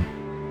the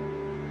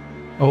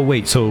Oh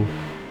wait, so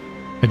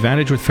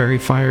advantage with fairy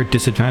fire,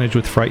 disadvantage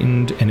with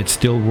frightened, and it's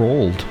still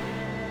rolled.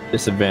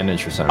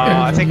 Disadvantage for some Oh, reason.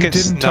 I think you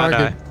it's didn't no.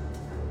 target.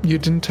 You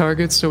didn't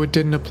target, so it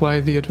didn't apply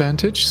the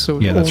advantage. So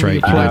it Yeah, that's only right, you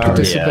applied didn't the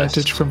target.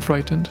 disadvantage Yes. from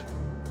frightened.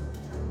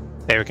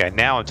 There we go.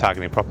 Now I'm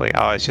targeting properly.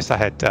 Oh, it's just I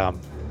had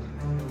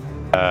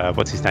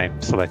what's his name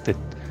selected.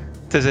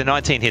 There's a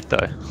 19 hit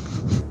though.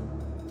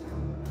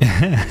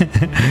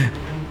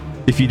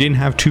 If you didn't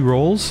have 2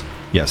 rolls,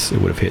 yes, it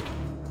would have hit.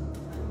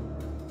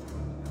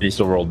 You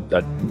still rolled.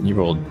 You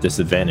rolled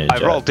disadvantage. I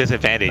rolled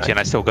disadvantage and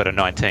I still got a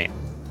 19.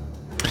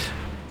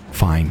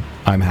 Fine,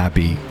 I'm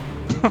happy.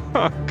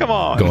 Come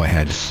on. Go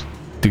ahead,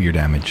 do your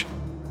damage.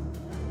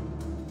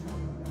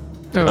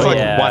 Oh, It's like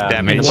Yeah, 1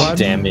 damage. One?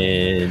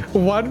 damage.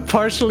 1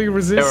 partially Or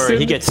resisted.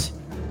 he gets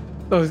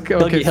Oh,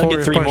 okay, he'll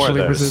get 4 3 more of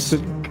partially those.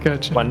 resisted.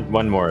 Gotcha.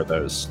 one more of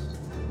those.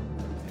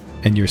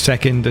 And your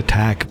second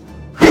attack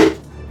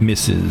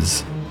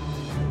misses.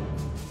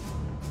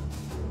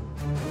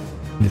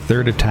 The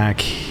third attack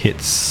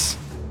hits.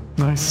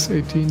 Nice,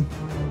 18.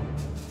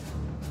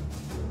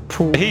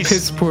 Poor, He's-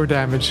 piss poor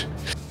damage.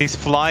 He's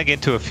flying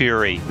into a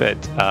fury, but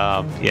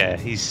yeah,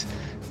 he's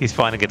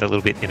finding it a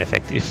little bit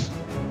ineffective.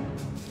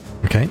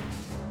 Okay.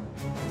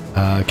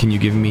 Can you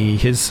give me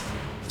his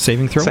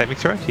saving throw? Saving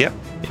throw? Yep.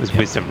 It was Yep.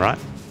 wisdom, right?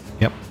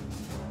 Yep.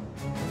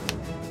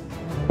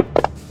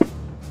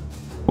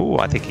 Oh,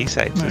 I think he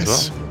saves as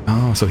Nice.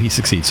 well. Oh, so he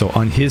succeeds. So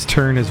on his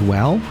turn as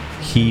well,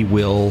 he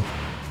will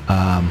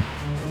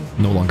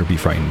no longer be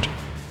frightened.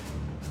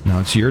 Now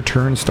it's your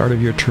turn. Start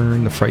of your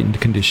turn. The frightened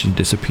condition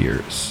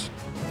disappears.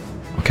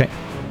 Okay.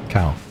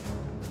 Cal.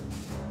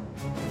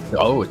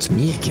 Oh, it's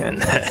me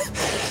again.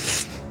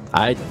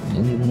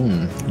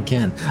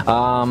 Again.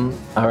 All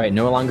right,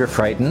 no longer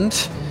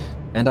frightened,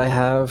 and I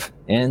have,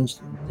 and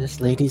this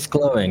lady's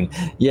glowing.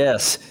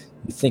 Yes,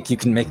 you think you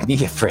can make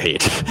me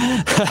afraid?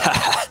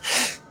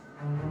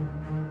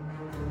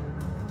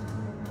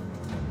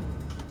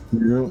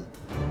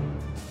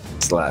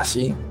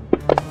 Slashy.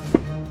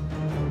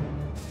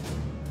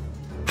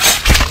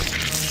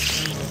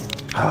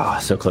 Ah,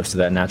 so close to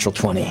that natural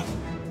 20.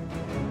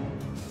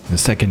 The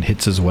second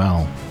hits as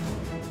well.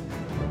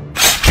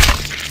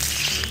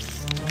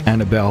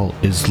 Annabelle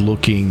is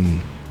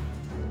looking.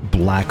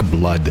 Black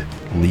blood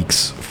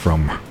leaks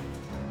from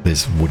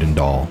this wooden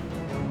doll.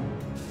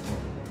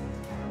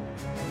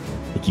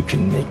 Think you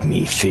can make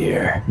me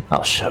fear?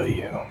 I'll show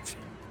you.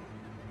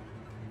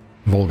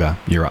 Volga,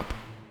 you're up.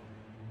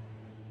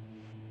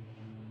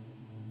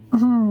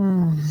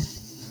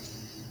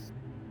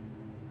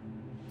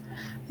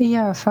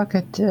 Yeah, fuck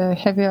it.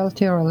 Heavy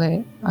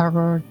artillery.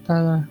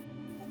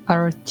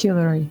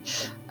 Artillery.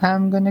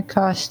 I'm gonna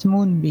cast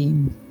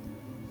Moonbeam.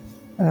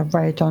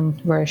 Right on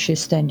where she's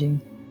standing.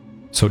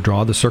 So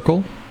draw the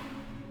circle.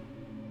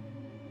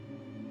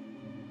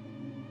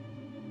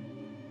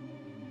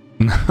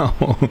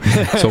 No.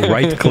 So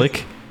right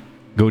click,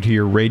 go to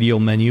your radial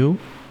menu,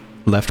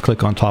 left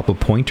click on top of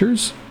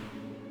pointers,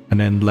 and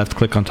then left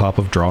click on top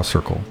of draw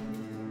circle.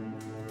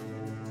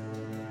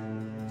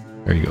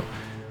 There you go.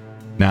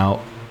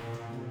 Now,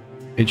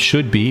 it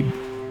should be,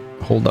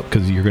 hold up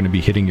because you're going to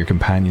be hitting your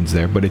companions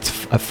there, but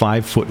it's a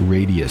 5-foot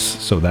radius,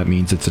 so that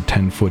means it's a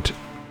 10-foot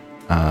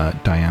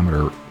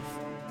diameter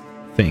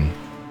thing.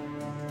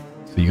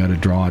 So you got to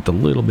draw it a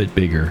little bit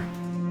bigger.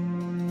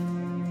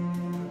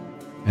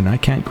 And I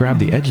can't grab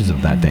the edges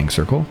of that dang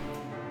circle.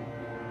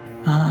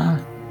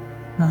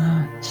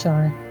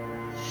 Sorry.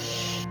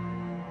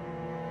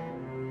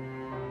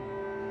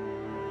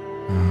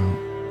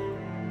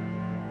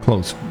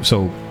 Close.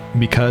 So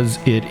because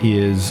it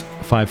is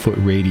 5-foot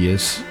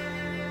radius,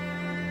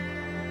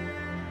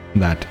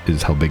 that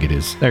is how big it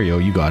is. There you go.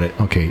 You got it.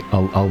 Okay,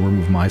 I'll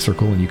remove my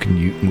circle and you can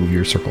move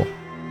your circle.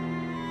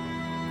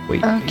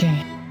 Wait.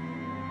 Okay.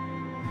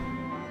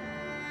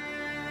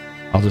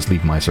 I'll just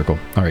leave my circle.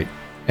 All right.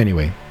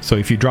 Anyway, so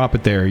if you drop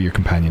it there, your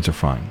companions are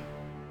fine.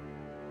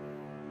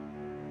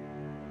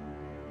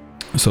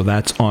 So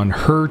that's on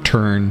her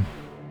turn.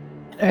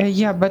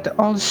 Yeah, but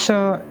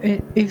also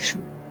if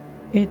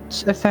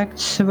it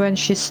affects when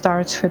she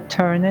starts her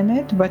turn in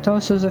it, but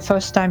also the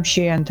first time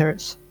she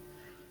enters.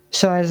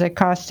 So as a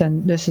cast,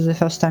 and this is the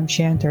first time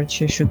she entered,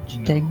 she should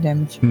take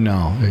damage.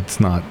 No, it's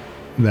not.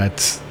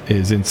 That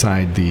is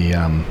inside the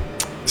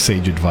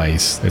sage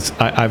advice.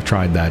 I've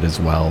tried that as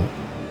well.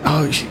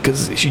 Oh,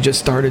 because she just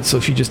started, so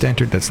she just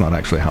entered. That's not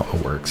actually how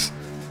it works.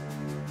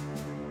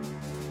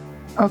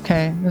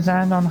 Okay,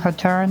 then on her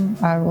turn,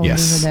 I will do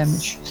the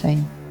damage.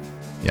 Same.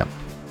 Yep.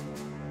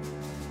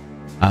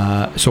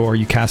 So are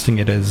you casting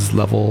it as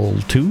level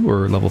 2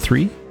 or level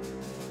 3?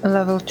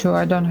 Level 2,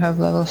 I don't have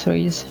level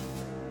 3s.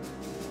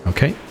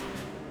 Okay.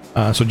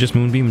 So just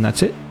Moonbeam and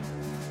that's it?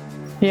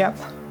 Yep.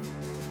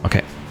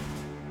 Okay.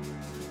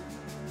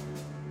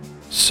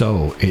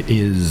 So it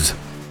is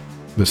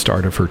the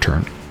start of her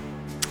turn.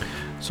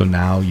 So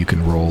now you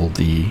can roll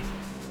the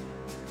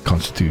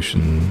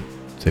Constitution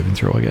saving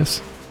throw, I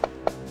guess.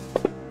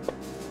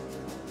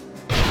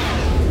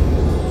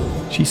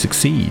 She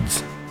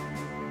succeeds.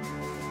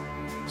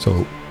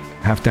 So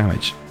half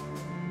damage.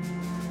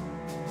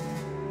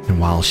 And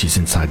while she's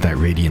inside that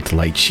radiant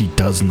light, she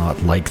does not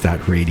like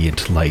that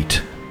radiant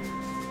light.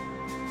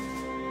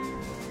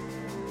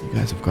 You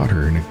guys have got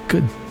her in a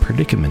good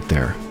predicament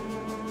there.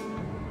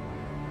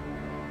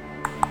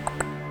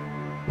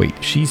 Wait,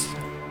 she's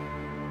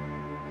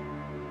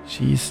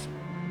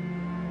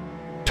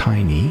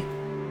tiny.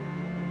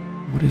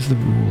 What is the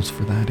rules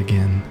for that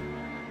again?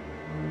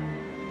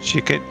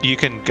 You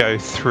can go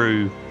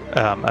through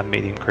a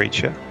medium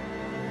creature.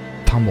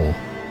 Tumble.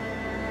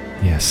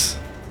 Yes.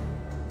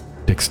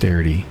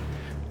 Dexterity.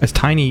 As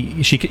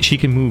tiny, she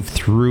can move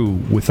through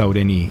without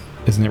any.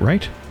 Isn't it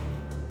right?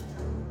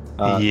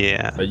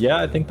 Yeah. But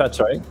yeah, I think that's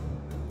right.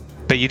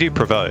 But you do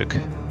provoke.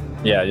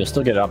 Yeah, you'll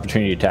still get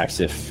opportunity attacks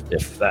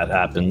if that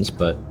happens,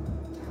 but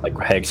like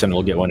Hagson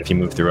will get one if you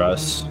move through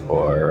us,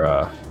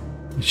 or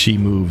she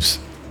moves.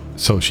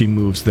 So she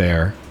moves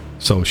there.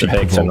 So she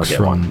provokes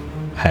from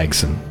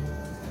Hagson.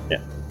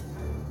 Yeah.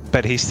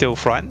 But he's still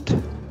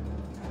frightened?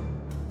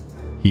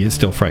 He is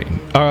still frightened.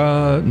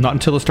 Not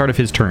until the start of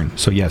his turn.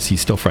 So yes, he's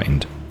still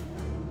frightened.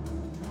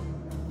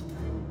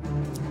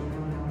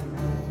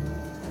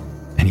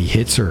 And he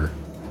hits her.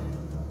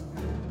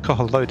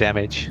 Oh, low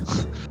damage.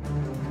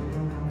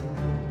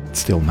 It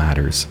still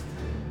matters.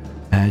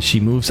 As she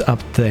moves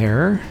up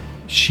there,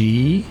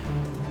 she...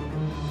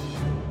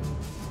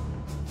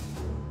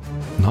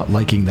 not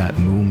liking that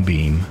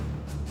moonbeam,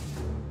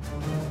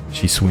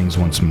 she swings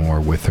once more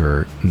with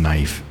her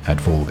knife at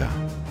Volga.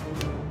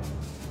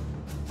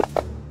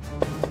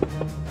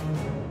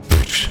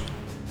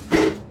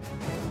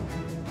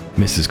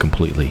 Misses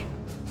completely.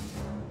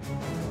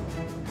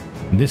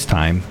 And this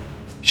time,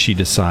 she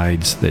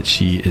decides that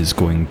she is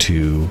going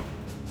to...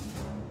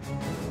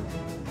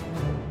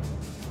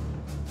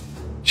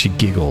 She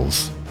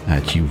giggles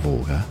at you,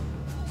 Volga.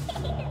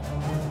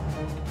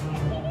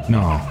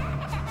 No.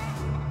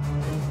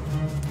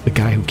 The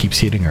guy who keeps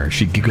hitting her.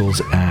 She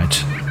giggles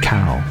at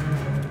Cal.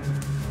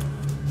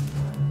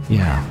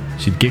 Yeah,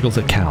 she giggles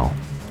at Cal.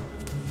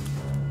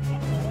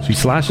 She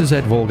slashes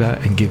at Volga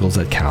and giggles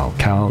at Cal.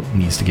 Cal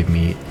needs to give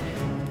me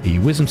a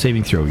wisdom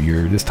saving throw.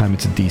 This time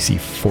it's a DC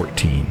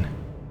 14.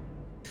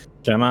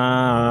 Come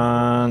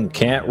on,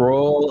 can't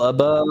roll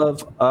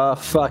above a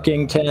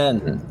fucking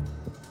 10.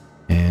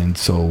 And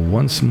so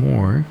once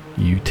more,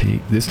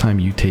 this time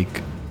you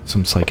take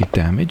some psychic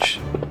damage.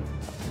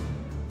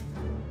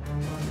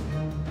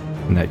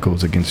 And that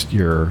goes against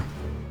your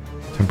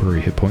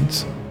temporary hit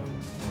points.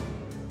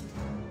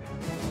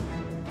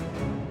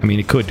 I mean,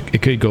 it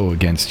could go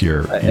against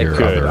your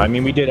other... I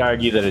mean, we did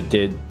argue that it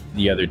did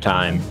the other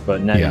time,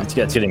 but now it's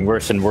getting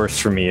worse and worse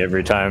for me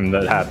every time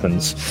that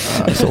happens.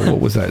 So what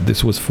was that?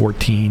 This was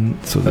 14,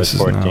 so this is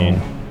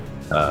 14.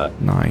 Now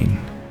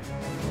 9.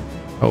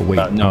 Oh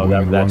wait, no,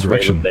 that's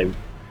right.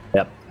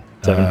 Yep,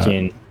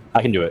 17.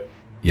 I can do it.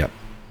 Yep.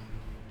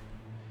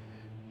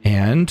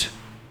 And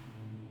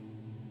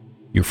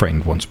you're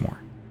frightened once more.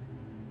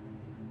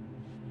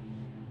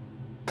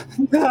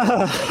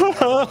 I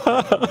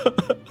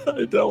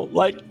don't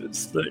like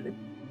this thing.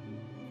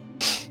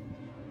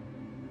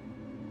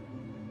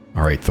 All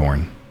All right,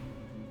 Thorn.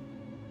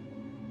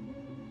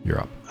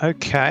 You're up.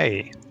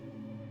 Okay.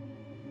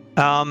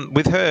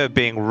 With her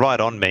being right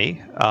on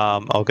me,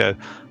 I'll go,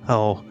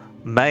 oh,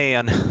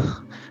 man,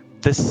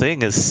 this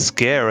thing is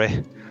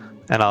scary.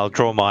 And I'll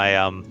draw my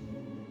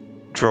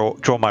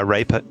draw my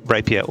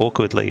rapier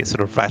awkwardly. It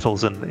sort of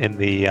rattles in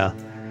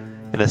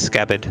the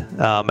scabbard,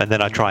 and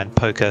then I try and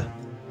poke her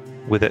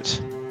with it.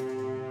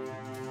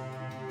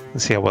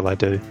 Let's see how well I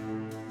do.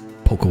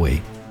 Poke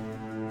away.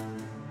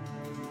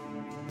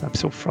 I'm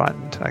still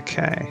frightened.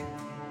 Okay.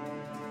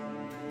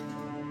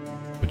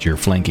 But you're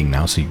flanking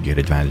now, so you get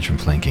advantage from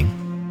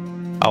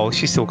flanking. Oh,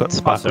 she's still got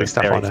sparkly Also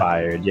stuff very on her.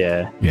 fired,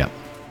 yeah. Yeah,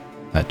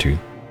 that too.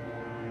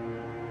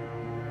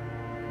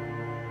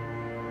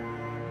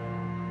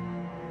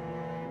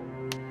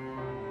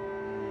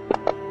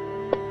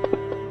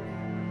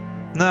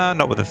 No,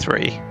 not with a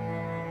 3.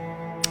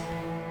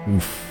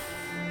 Oof.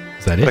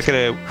 Is that Did I it?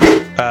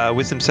 get a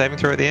wisdom saving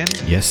throw at the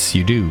end? Yes,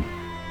 you do.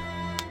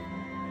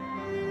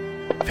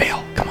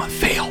 Fail. Come on,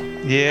 fail.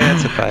 Yeah,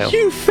 it's a fail.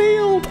 You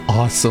failed.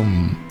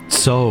 Awesome.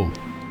 So,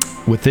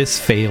 with this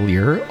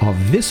failure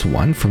of this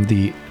one from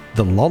the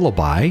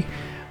lullaby,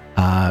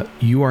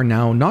 you are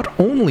now not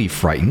only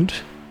frightened,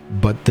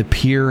 but the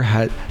fear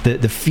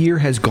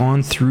has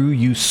gone through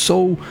you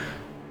so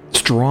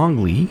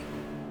strongly,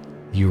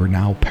 you are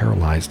now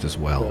paralyzed as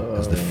well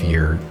as the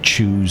fear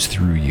chews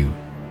through you.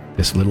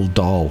 This little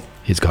doll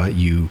has got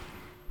you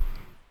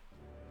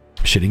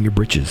shitting your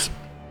britches.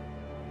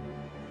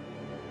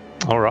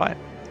 All right.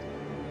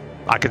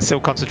 I can still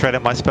concentrate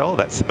on my spell.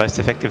 That's the most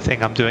effective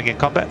thing I'm doing in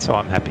combat, so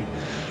I'm happy.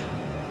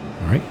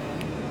 All right.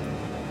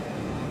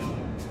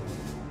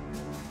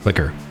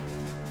 Clicker.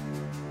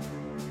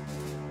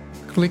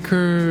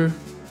 Clicker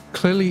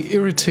clearly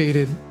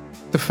irritated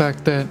the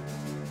fact that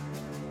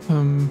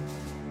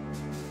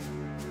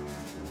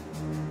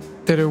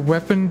that her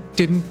weapon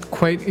didn't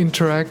quite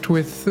interact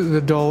with the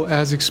doll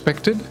as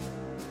expected.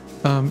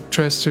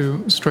 Tries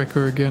to strike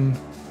her again.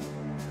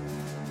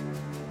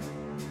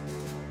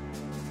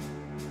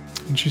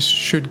 And she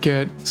should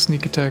get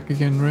sneak attack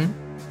again, right?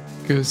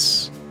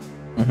 Because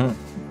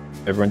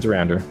Everyone's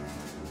around her.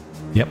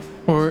 Yep.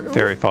 or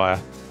Fairy fire.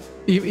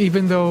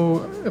 even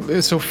though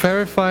so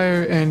Fairy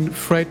Fire and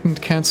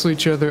Frightened cancel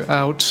each other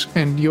out,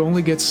 and you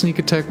only get sneak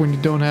attack when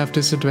you don't have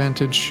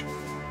disadvantage.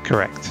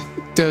 Correct.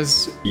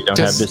 You don't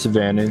have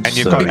disadvantage. And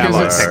you've so got Because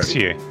allies it's- next to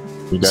you.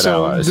 You got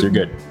So allies. the- You're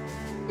good.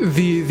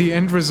 The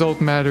end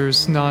result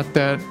matters, not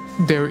that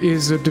there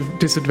is a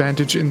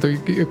disadvantage in the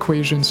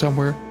equation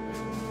somewhere,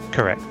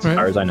 Correct. right? As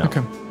far as I know.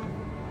 Okay.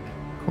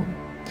 Cool.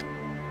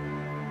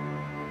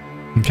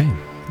 Okay.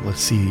 Let's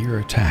see your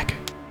attack.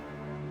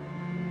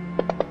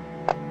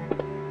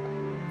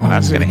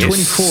 That's Oh, gonna hit.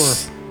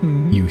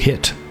 24. You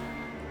hit.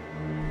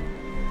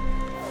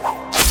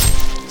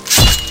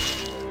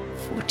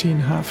 14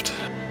 halved.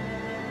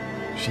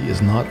 She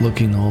is not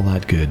looking all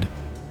that good.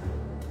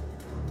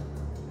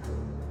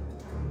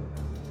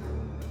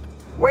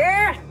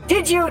 Where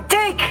did you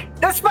take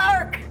the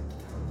spark?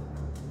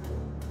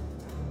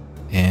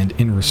 And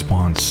in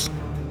response,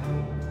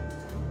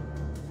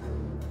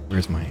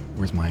 where's my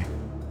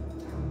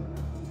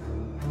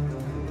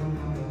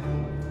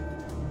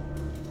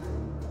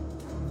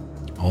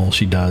all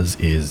she does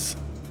is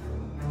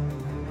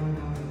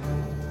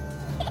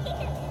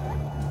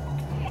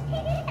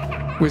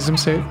Wisdom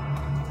save.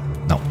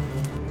 no.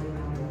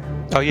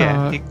 Oh,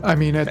 yeah. I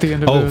mean, at the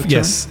end of Oh the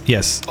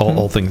yes.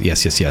 All things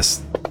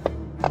yes.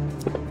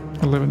 turn.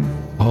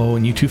 11. Oh,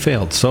 and you two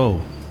failed.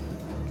 So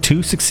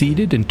 2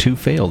 succeeded and 2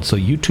 failed. So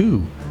you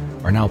two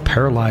are now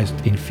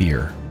paralyzed in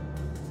fear.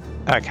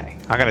 Okay,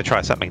 I'm going to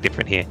try something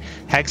different here.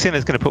 Hagson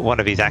is going to put one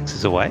of his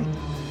axes away,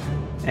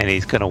 and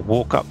he's going to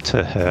walk up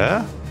to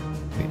her.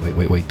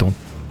 Wait, don't.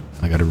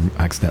 I gotta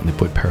accidentally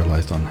put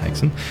paralyzed on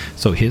Hagson.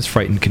 So his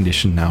frightened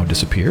condition now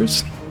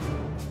disappears.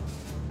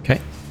 Okay,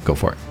 go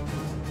for it.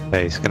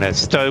 So he's going to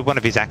stow one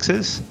of his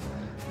axes,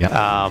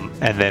 Yeah.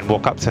 and then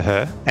walk up to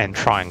her and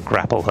try and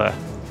grapple her.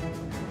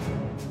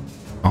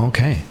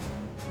 Okay.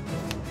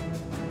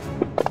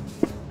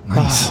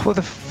 Nice. Oh, with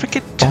a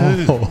freaking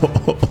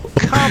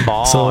 2. Come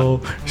on.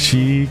 So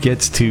she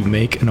gets to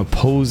make an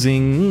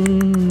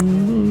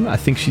opposing. I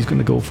think she's going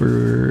to go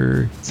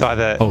for. It's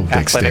either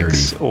dexterity.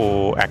 athletics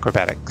or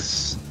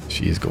acrobatics.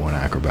 She is going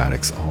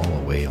acrobatics all the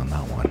way on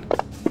that one.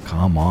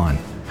 Come on.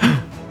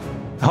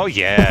 Oh,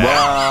 yeah.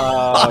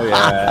 Oh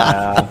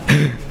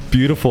yeah.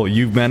 Beautiful.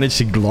 You've managed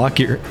to lock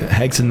your.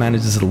 Hagson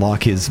manages to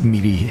lock his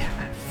meaty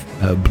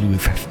blue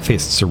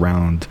fists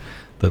around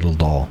the little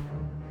doll.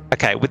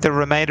 Okay, with the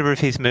remainder of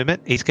his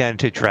movement, he's going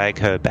to drag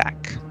her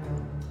back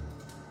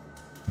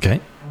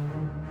Okay.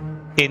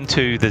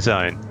 into the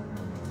zone.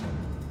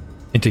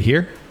 Into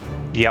here?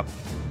 Yep.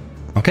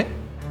 Okay.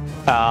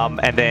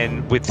 And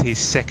then with his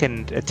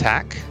second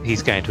attack,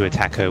 he's going to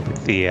attack her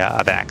with the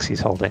other axe he's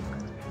holding.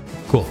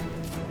 Cool.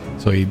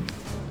 So he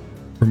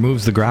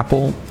removes the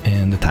grapple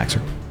and attacks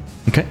her.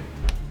 Okay.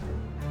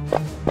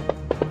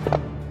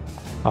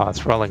 Oh,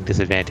 it's rolling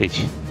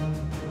disadvantage.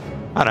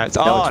 Oh, no, it's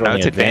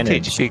rolling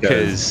advantage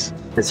because...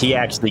 Because he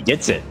actually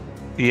gets it.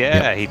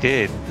 Yeah, he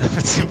did.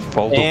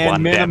 Rolled a And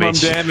 1 minimum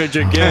damage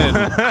again.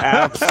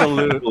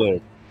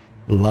 Absolutely.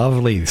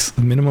 Lovely.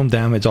 Minimum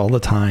damage all the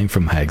time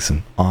from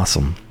Hagson.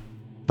 Awesome.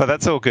 But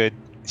that's all good.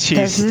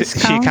 Does this She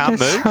count can't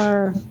as move.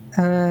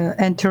 her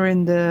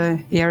entering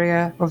the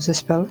area of the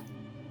spell?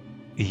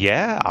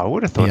 Yeah, I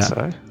would have thought Yeah.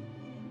 so.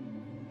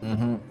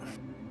 Mm-hmm.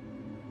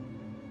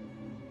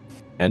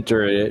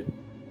 Enter it.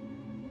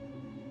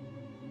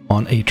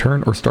 On a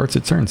turn or starts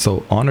its turn.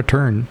 So on a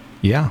turn,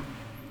 yeah.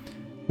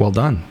 Well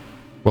done.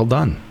 Well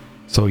done.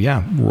 So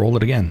yeah, roll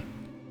it again.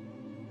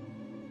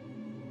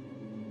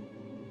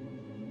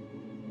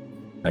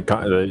 I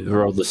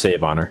rolled the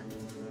save on her.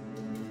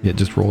 Yeah,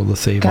 just roll the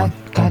save God,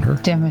 on her.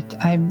 God damn it!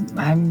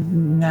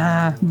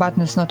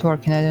 Button is not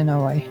working. I don't know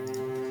why.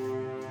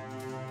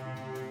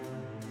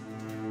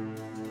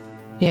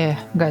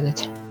 Yeah, got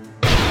it.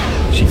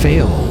 She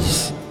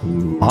fails.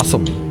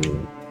 Awesome.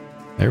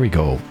 There we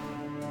go.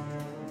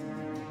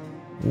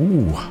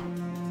 Ooh.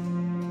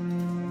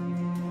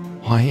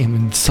 I am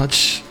in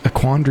such a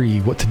quandary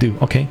what to do.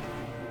 Okay.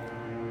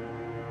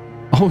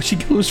 Oh, she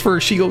goes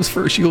first. She goes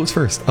first. She goes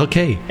first.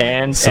 Okay.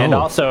 And So-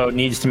 also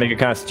needs to make a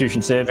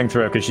Constitution saving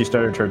throw because she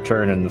started her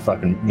turn in the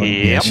fucking. Yeah,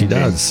 Yep. she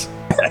does.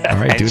 All right, do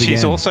And it she's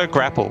again. also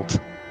grappled.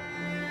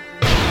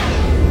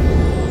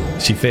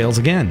 She fails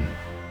again.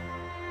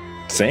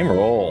 Same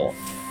roll.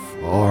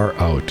 Far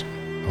out.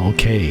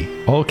 Okay.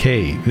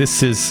 Okay.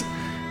 This is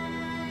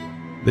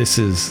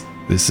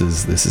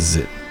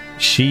it.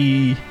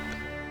 She.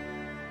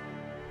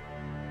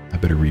 I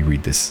better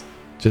reread this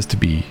just to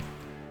be.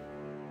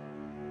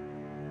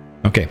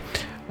 Okay.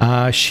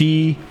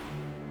 She,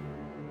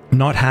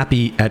 not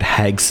happy at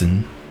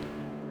Hagson,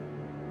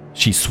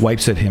 she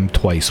swipes at him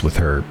twice with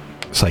her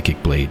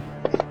psychic blade.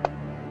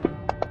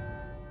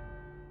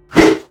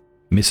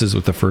 Misses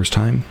with the first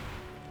time.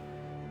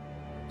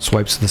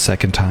 Swipes the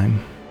second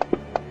time.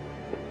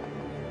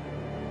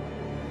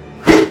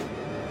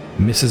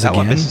 Misses That again.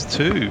 one misses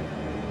too.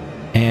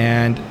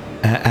 And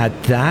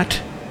at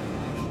that,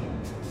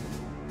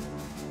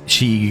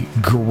 she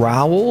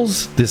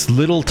growls. This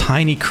little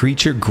tiny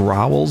creature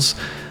growls.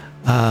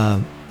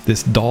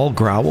 This doll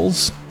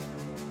growls.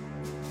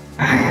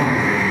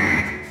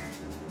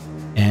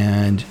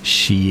 And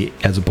she,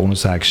 as a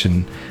bonus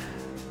action,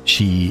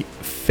 she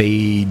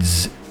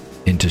fades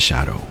into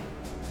shadow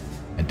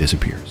and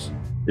disappears.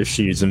 If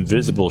she's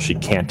invisible, she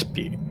can't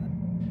be.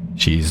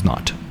 She's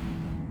not.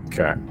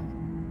 Okay.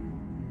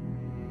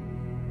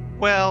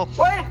 Well,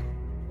 What?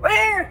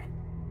 Where?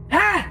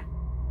 Ah!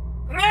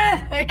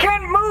 Ah, I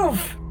can't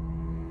move.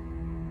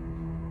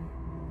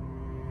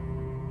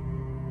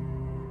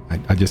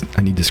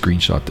 I need to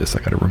screenshot this. I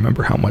gotta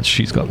remember how much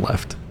she's got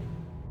left.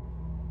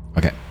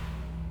 Okay,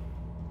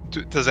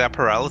 does our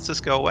paralysis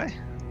go away?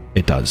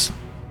 it does.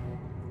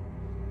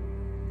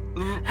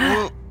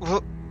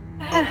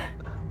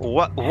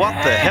 What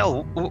the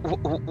hell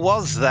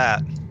was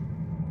that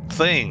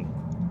thing?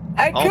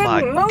 I Oh my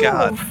couldn't move.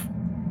 God.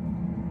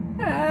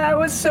 I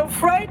was so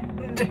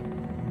frightened.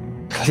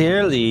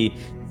 Clearly,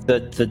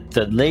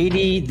 the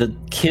lady that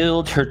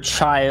killed her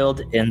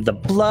child, and the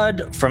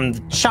blood from the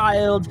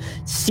child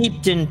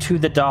seeped into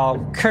the doll,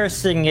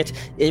 cursing it.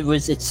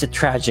 It's a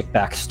tragic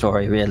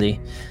backstory, really.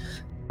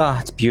 Ah,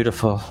 it's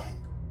beautiful.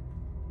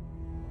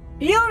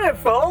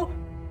 Beautiful.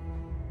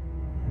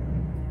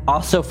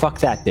 Also, fuck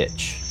that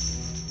bitch.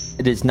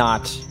 That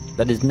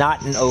is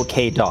not an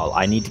okay doll.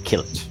 I need to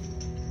kill it.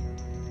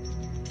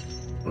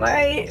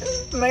 My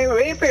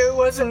rapier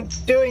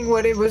wasn't doing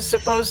what it was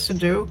supposed to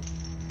do.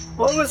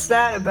 What was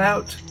that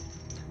about?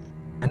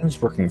 Mine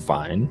was working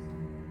fine.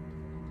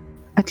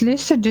 At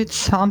least it did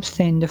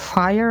something. The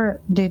fire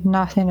did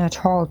nothing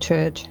at all to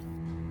it.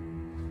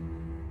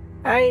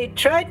 I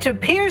tried to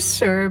pierce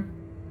her,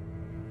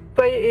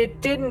 but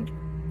it didn't.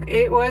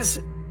 It was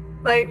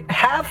like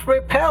half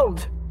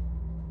repelled.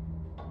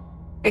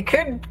 It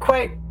couldn't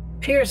quite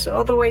pierce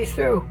all the way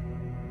through.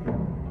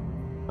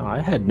 I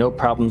had no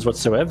problems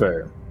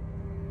whatsoever.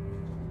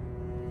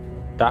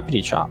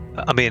 Choppity chop.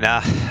 I mean,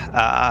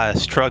 I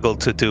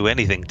struggled to do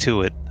anything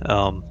to it.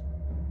 All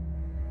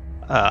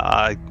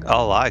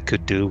I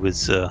could do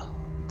was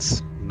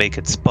make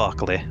it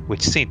sparkly,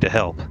 which seemed to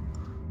help.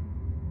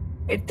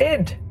 It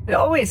did. It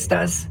always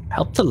does.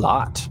 Helped a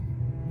lot.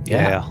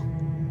 Yeah,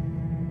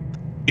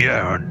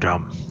 and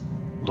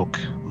look,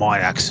 my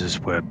axes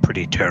were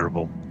pretty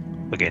terrible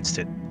against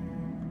it.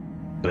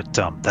 But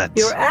that's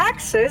Your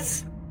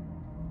axes?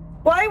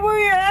 Why were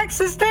your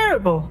axes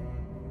terrible?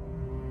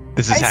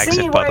 this is I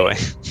see Hagson, by the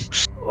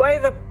why-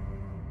 way.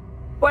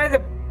 Why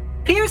the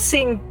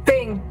piercing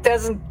thing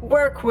doesn't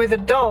work with a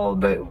doll,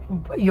 but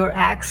your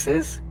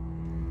axes?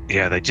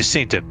 Yeah, they just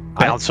seem to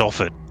bounce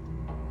off it.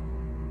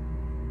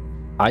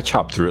 I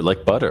chopped through it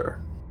like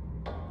butter.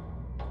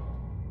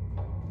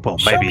 Well,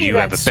 Show maybe me you that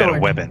have a better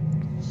sword.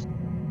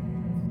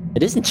 weapon.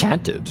 It is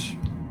enchanted.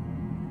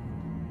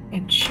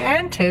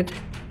 Enchanted?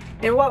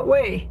 In what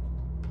way?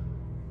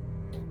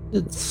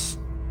 It's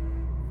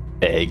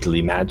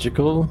vaguely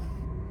magical.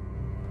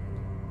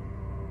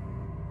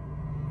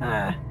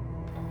 Ah,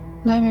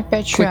 Let me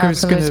patch you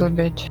Clicker's up a gonna- little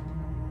bit.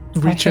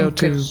 reach out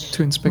think to it's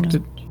inspect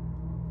it, not-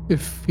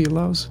 if he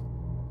allows.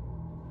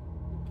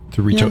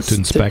 To reach out Yes, to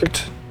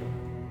inspect.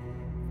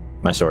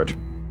 My sword.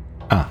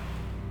 Ah,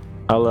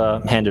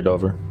 I'll hand it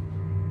over.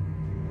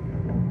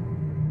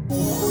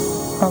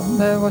 Oh,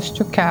 that was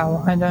to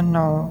Cal. I don't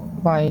know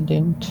why it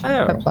didn't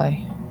Oh.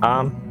 apply.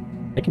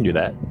 I can do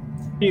that.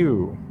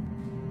 You.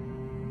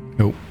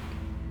 nope.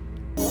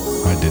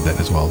 I did that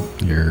as well.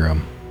 You're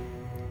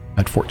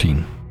at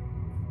 14.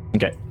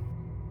 Okay.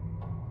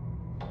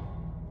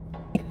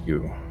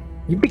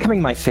 You're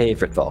becoming my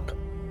favorite, Vulcan.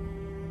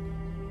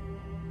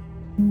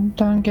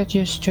 Don't get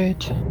used to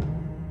it.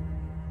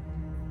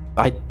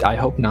 I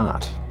hope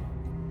not.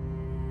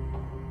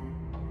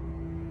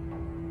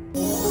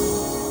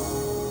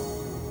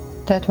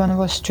 That one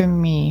was to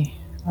me.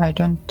 I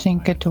don't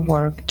think it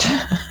worked.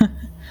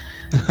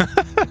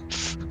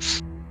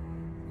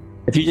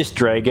 If you just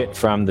drag it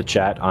from the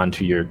chat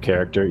onto your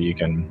character, you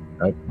can.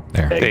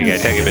 There. There you go.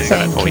 Take a bit of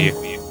that for you.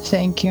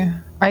 Thank you.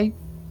 I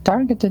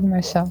targeted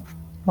myself.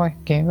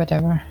 Okay,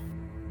 whatever.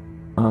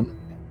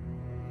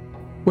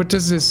 What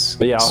does this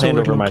But yeah, I'll hand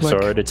sword over my look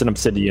like? sword. It's an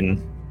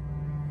obsidian,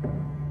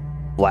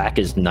 black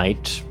as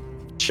night,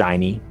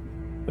 shiny.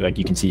 Like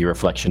you can see your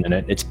reflection in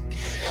it. It's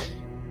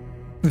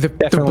The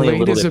definitely a blade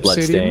little is bit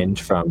obsidian. bloodstained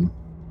from.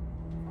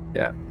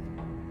 Yeah.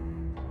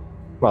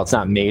 Well, it's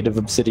not made of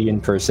obsidian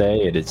per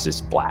se. It is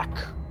just black,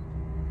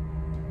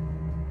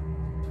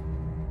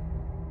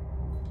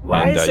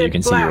 Why and is you it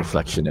can see your black?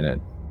 reflection in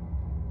it.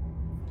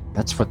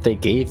 That's what they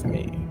gave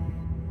me.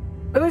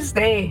 Who's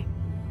they?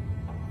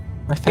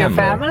 My Your family.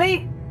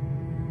 family?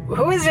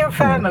 Who is your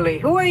family?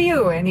 Who are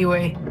you,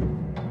 anyway?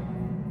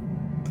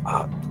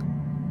 Have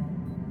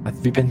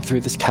you been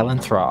through this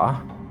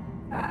Kalanthra?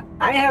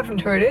 I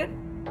haven't heard it.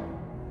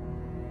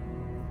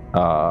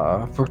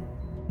 We're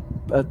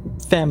a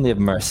family of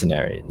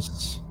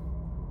mercenaries.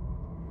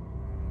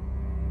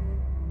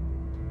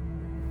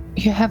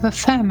 You have a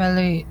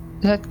family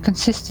that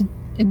consisted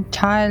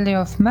entirely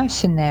of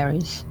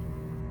mercenaries.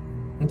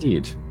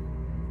 Indeed.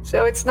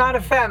 So it's not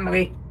a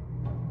family.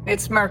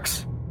 It's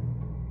mercs.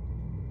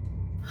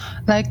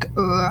 Like,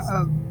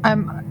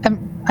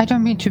 I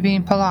don't mean to be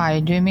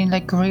impolite. Do you mean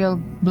like real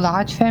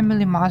blood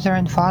family, mother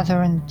and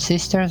father and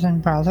sisters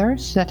and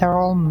brothers that are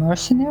all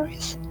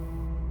mercenaries?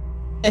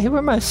 They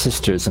were my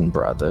sisters and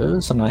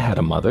brothers, and I had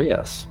a mother,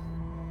 yes.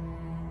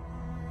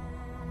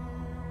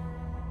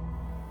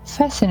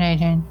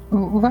 Fascinating.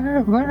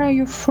 Where are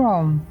you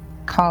from,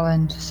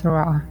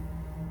 Kalanthra?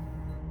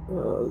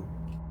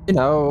 You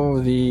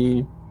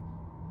know,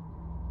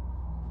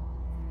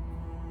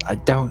 I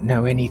don't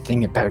know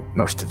anything about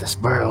most of this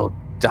world,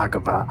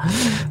 Dagobah.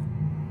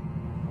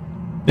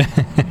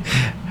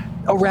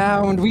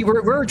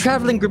 We're a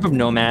traveling group of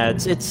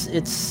nomads.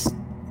 It's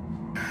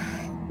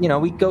you know,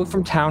 we go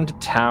from town to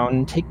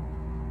town, take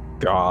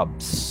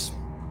jobs.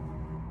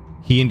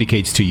 He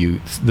indicates to you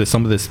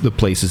some of the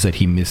places that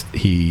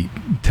he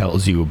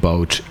tells you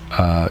about.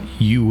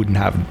 You wouldn't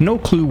have no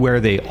clue where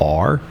they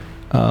are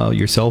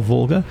yourself,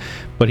 Volga,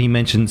 but he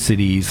mentions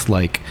cities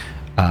like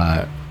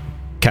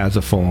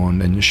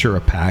Kazaphone and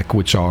Shurapak,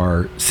 which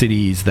are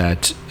cities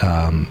that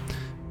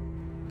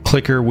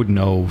Clicker would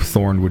know,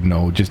 Thorn would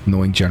know, just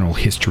knowing general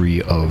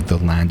history of the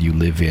land you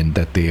live in,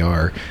 that they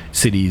are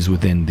cities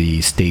within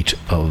the state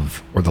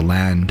of, or the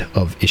land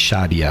of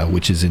Ishadia,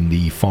 which is in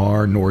the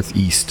far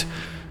northeast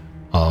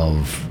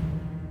of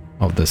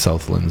the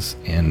Southlands.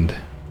 And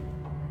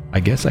I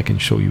guess I can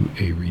show you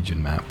a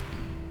region map.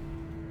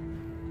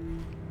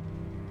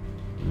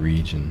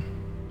 Region.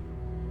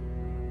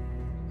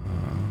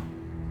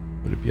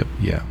 Would it be up?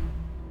 Yeah.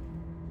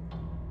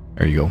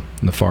 There you go.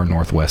 In the far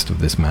northwest of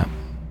this map.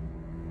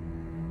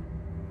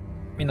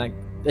 I mean, like,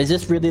 is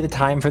this really the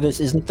time for this?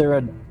 Isn't there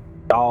a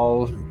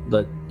doll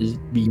that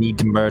we need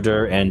to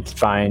murder and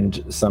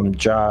find some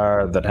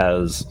jar that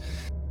has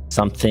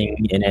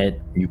something in it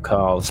you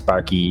call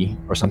Sparky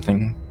or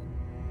something?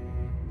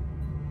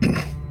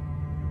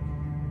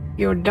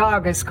 Your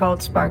dog is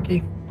called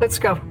Sparky. Let's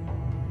go.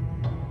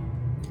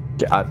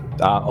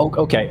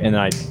 Okay, and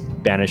then I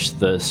banish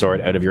the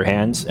sword out of your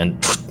hands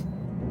and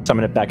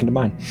summon it back into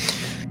mine.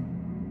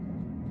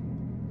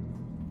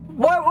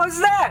 What was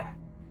that?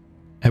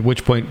 At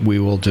which point we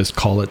will just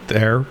call it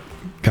there,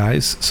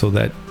 guys, so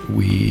that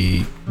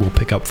we will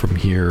pick up from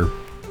here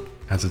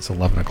as it's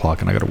 11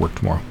 o'clock and I gotta work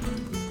tomorrow.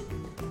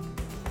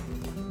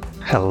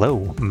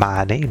 Hello,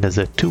 my name is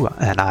Atua,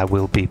 and I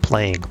will be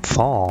playing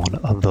Fawn,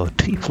 the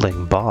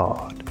Tiefling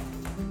Bard.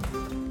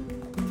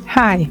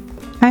 Hi,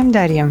 I'm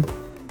Darium.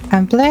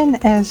 I'm playing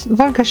as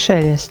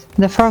Vargashelist,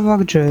 the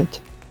Farwalk Druid.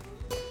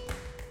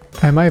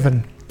 I'm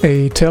Ivan,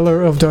 a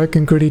teller of dark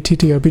and gritty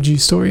TTRPG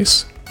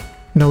stories.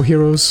 No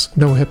heroes,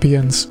 no happy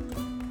ends.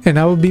 And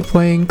I will be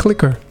playing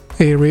Clicker,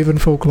 a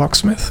Ravenfolk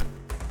locksmith.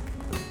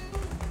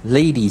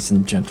 Ladies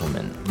and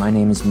gentlemen, my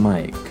name is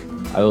Mike.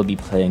 I will be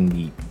playing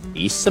the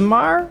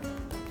Asamar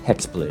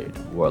Hexblade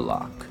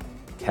Warlock,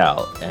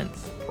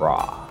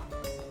 Kalanthra.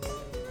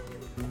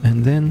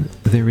 And then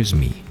there is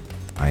me.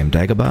 I am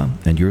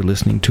Dagobah, and you're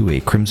listening to a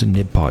Crimson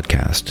Nib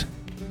podcast.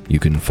 You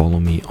can follow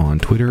me on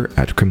Twitter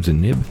at Crimson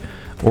Nib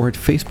or at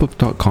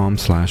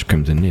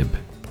facebook.com/Crimson Nib.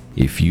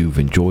 If you've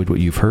enjoyed what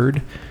you've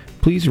heard,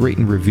 please rate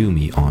and review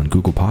me on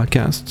Google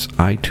Podcasts,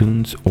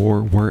 iTunes,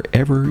 or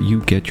wherever you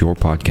get your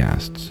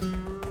podcasts.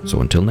 So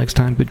until next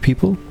time, good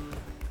people,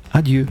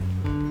 adieu.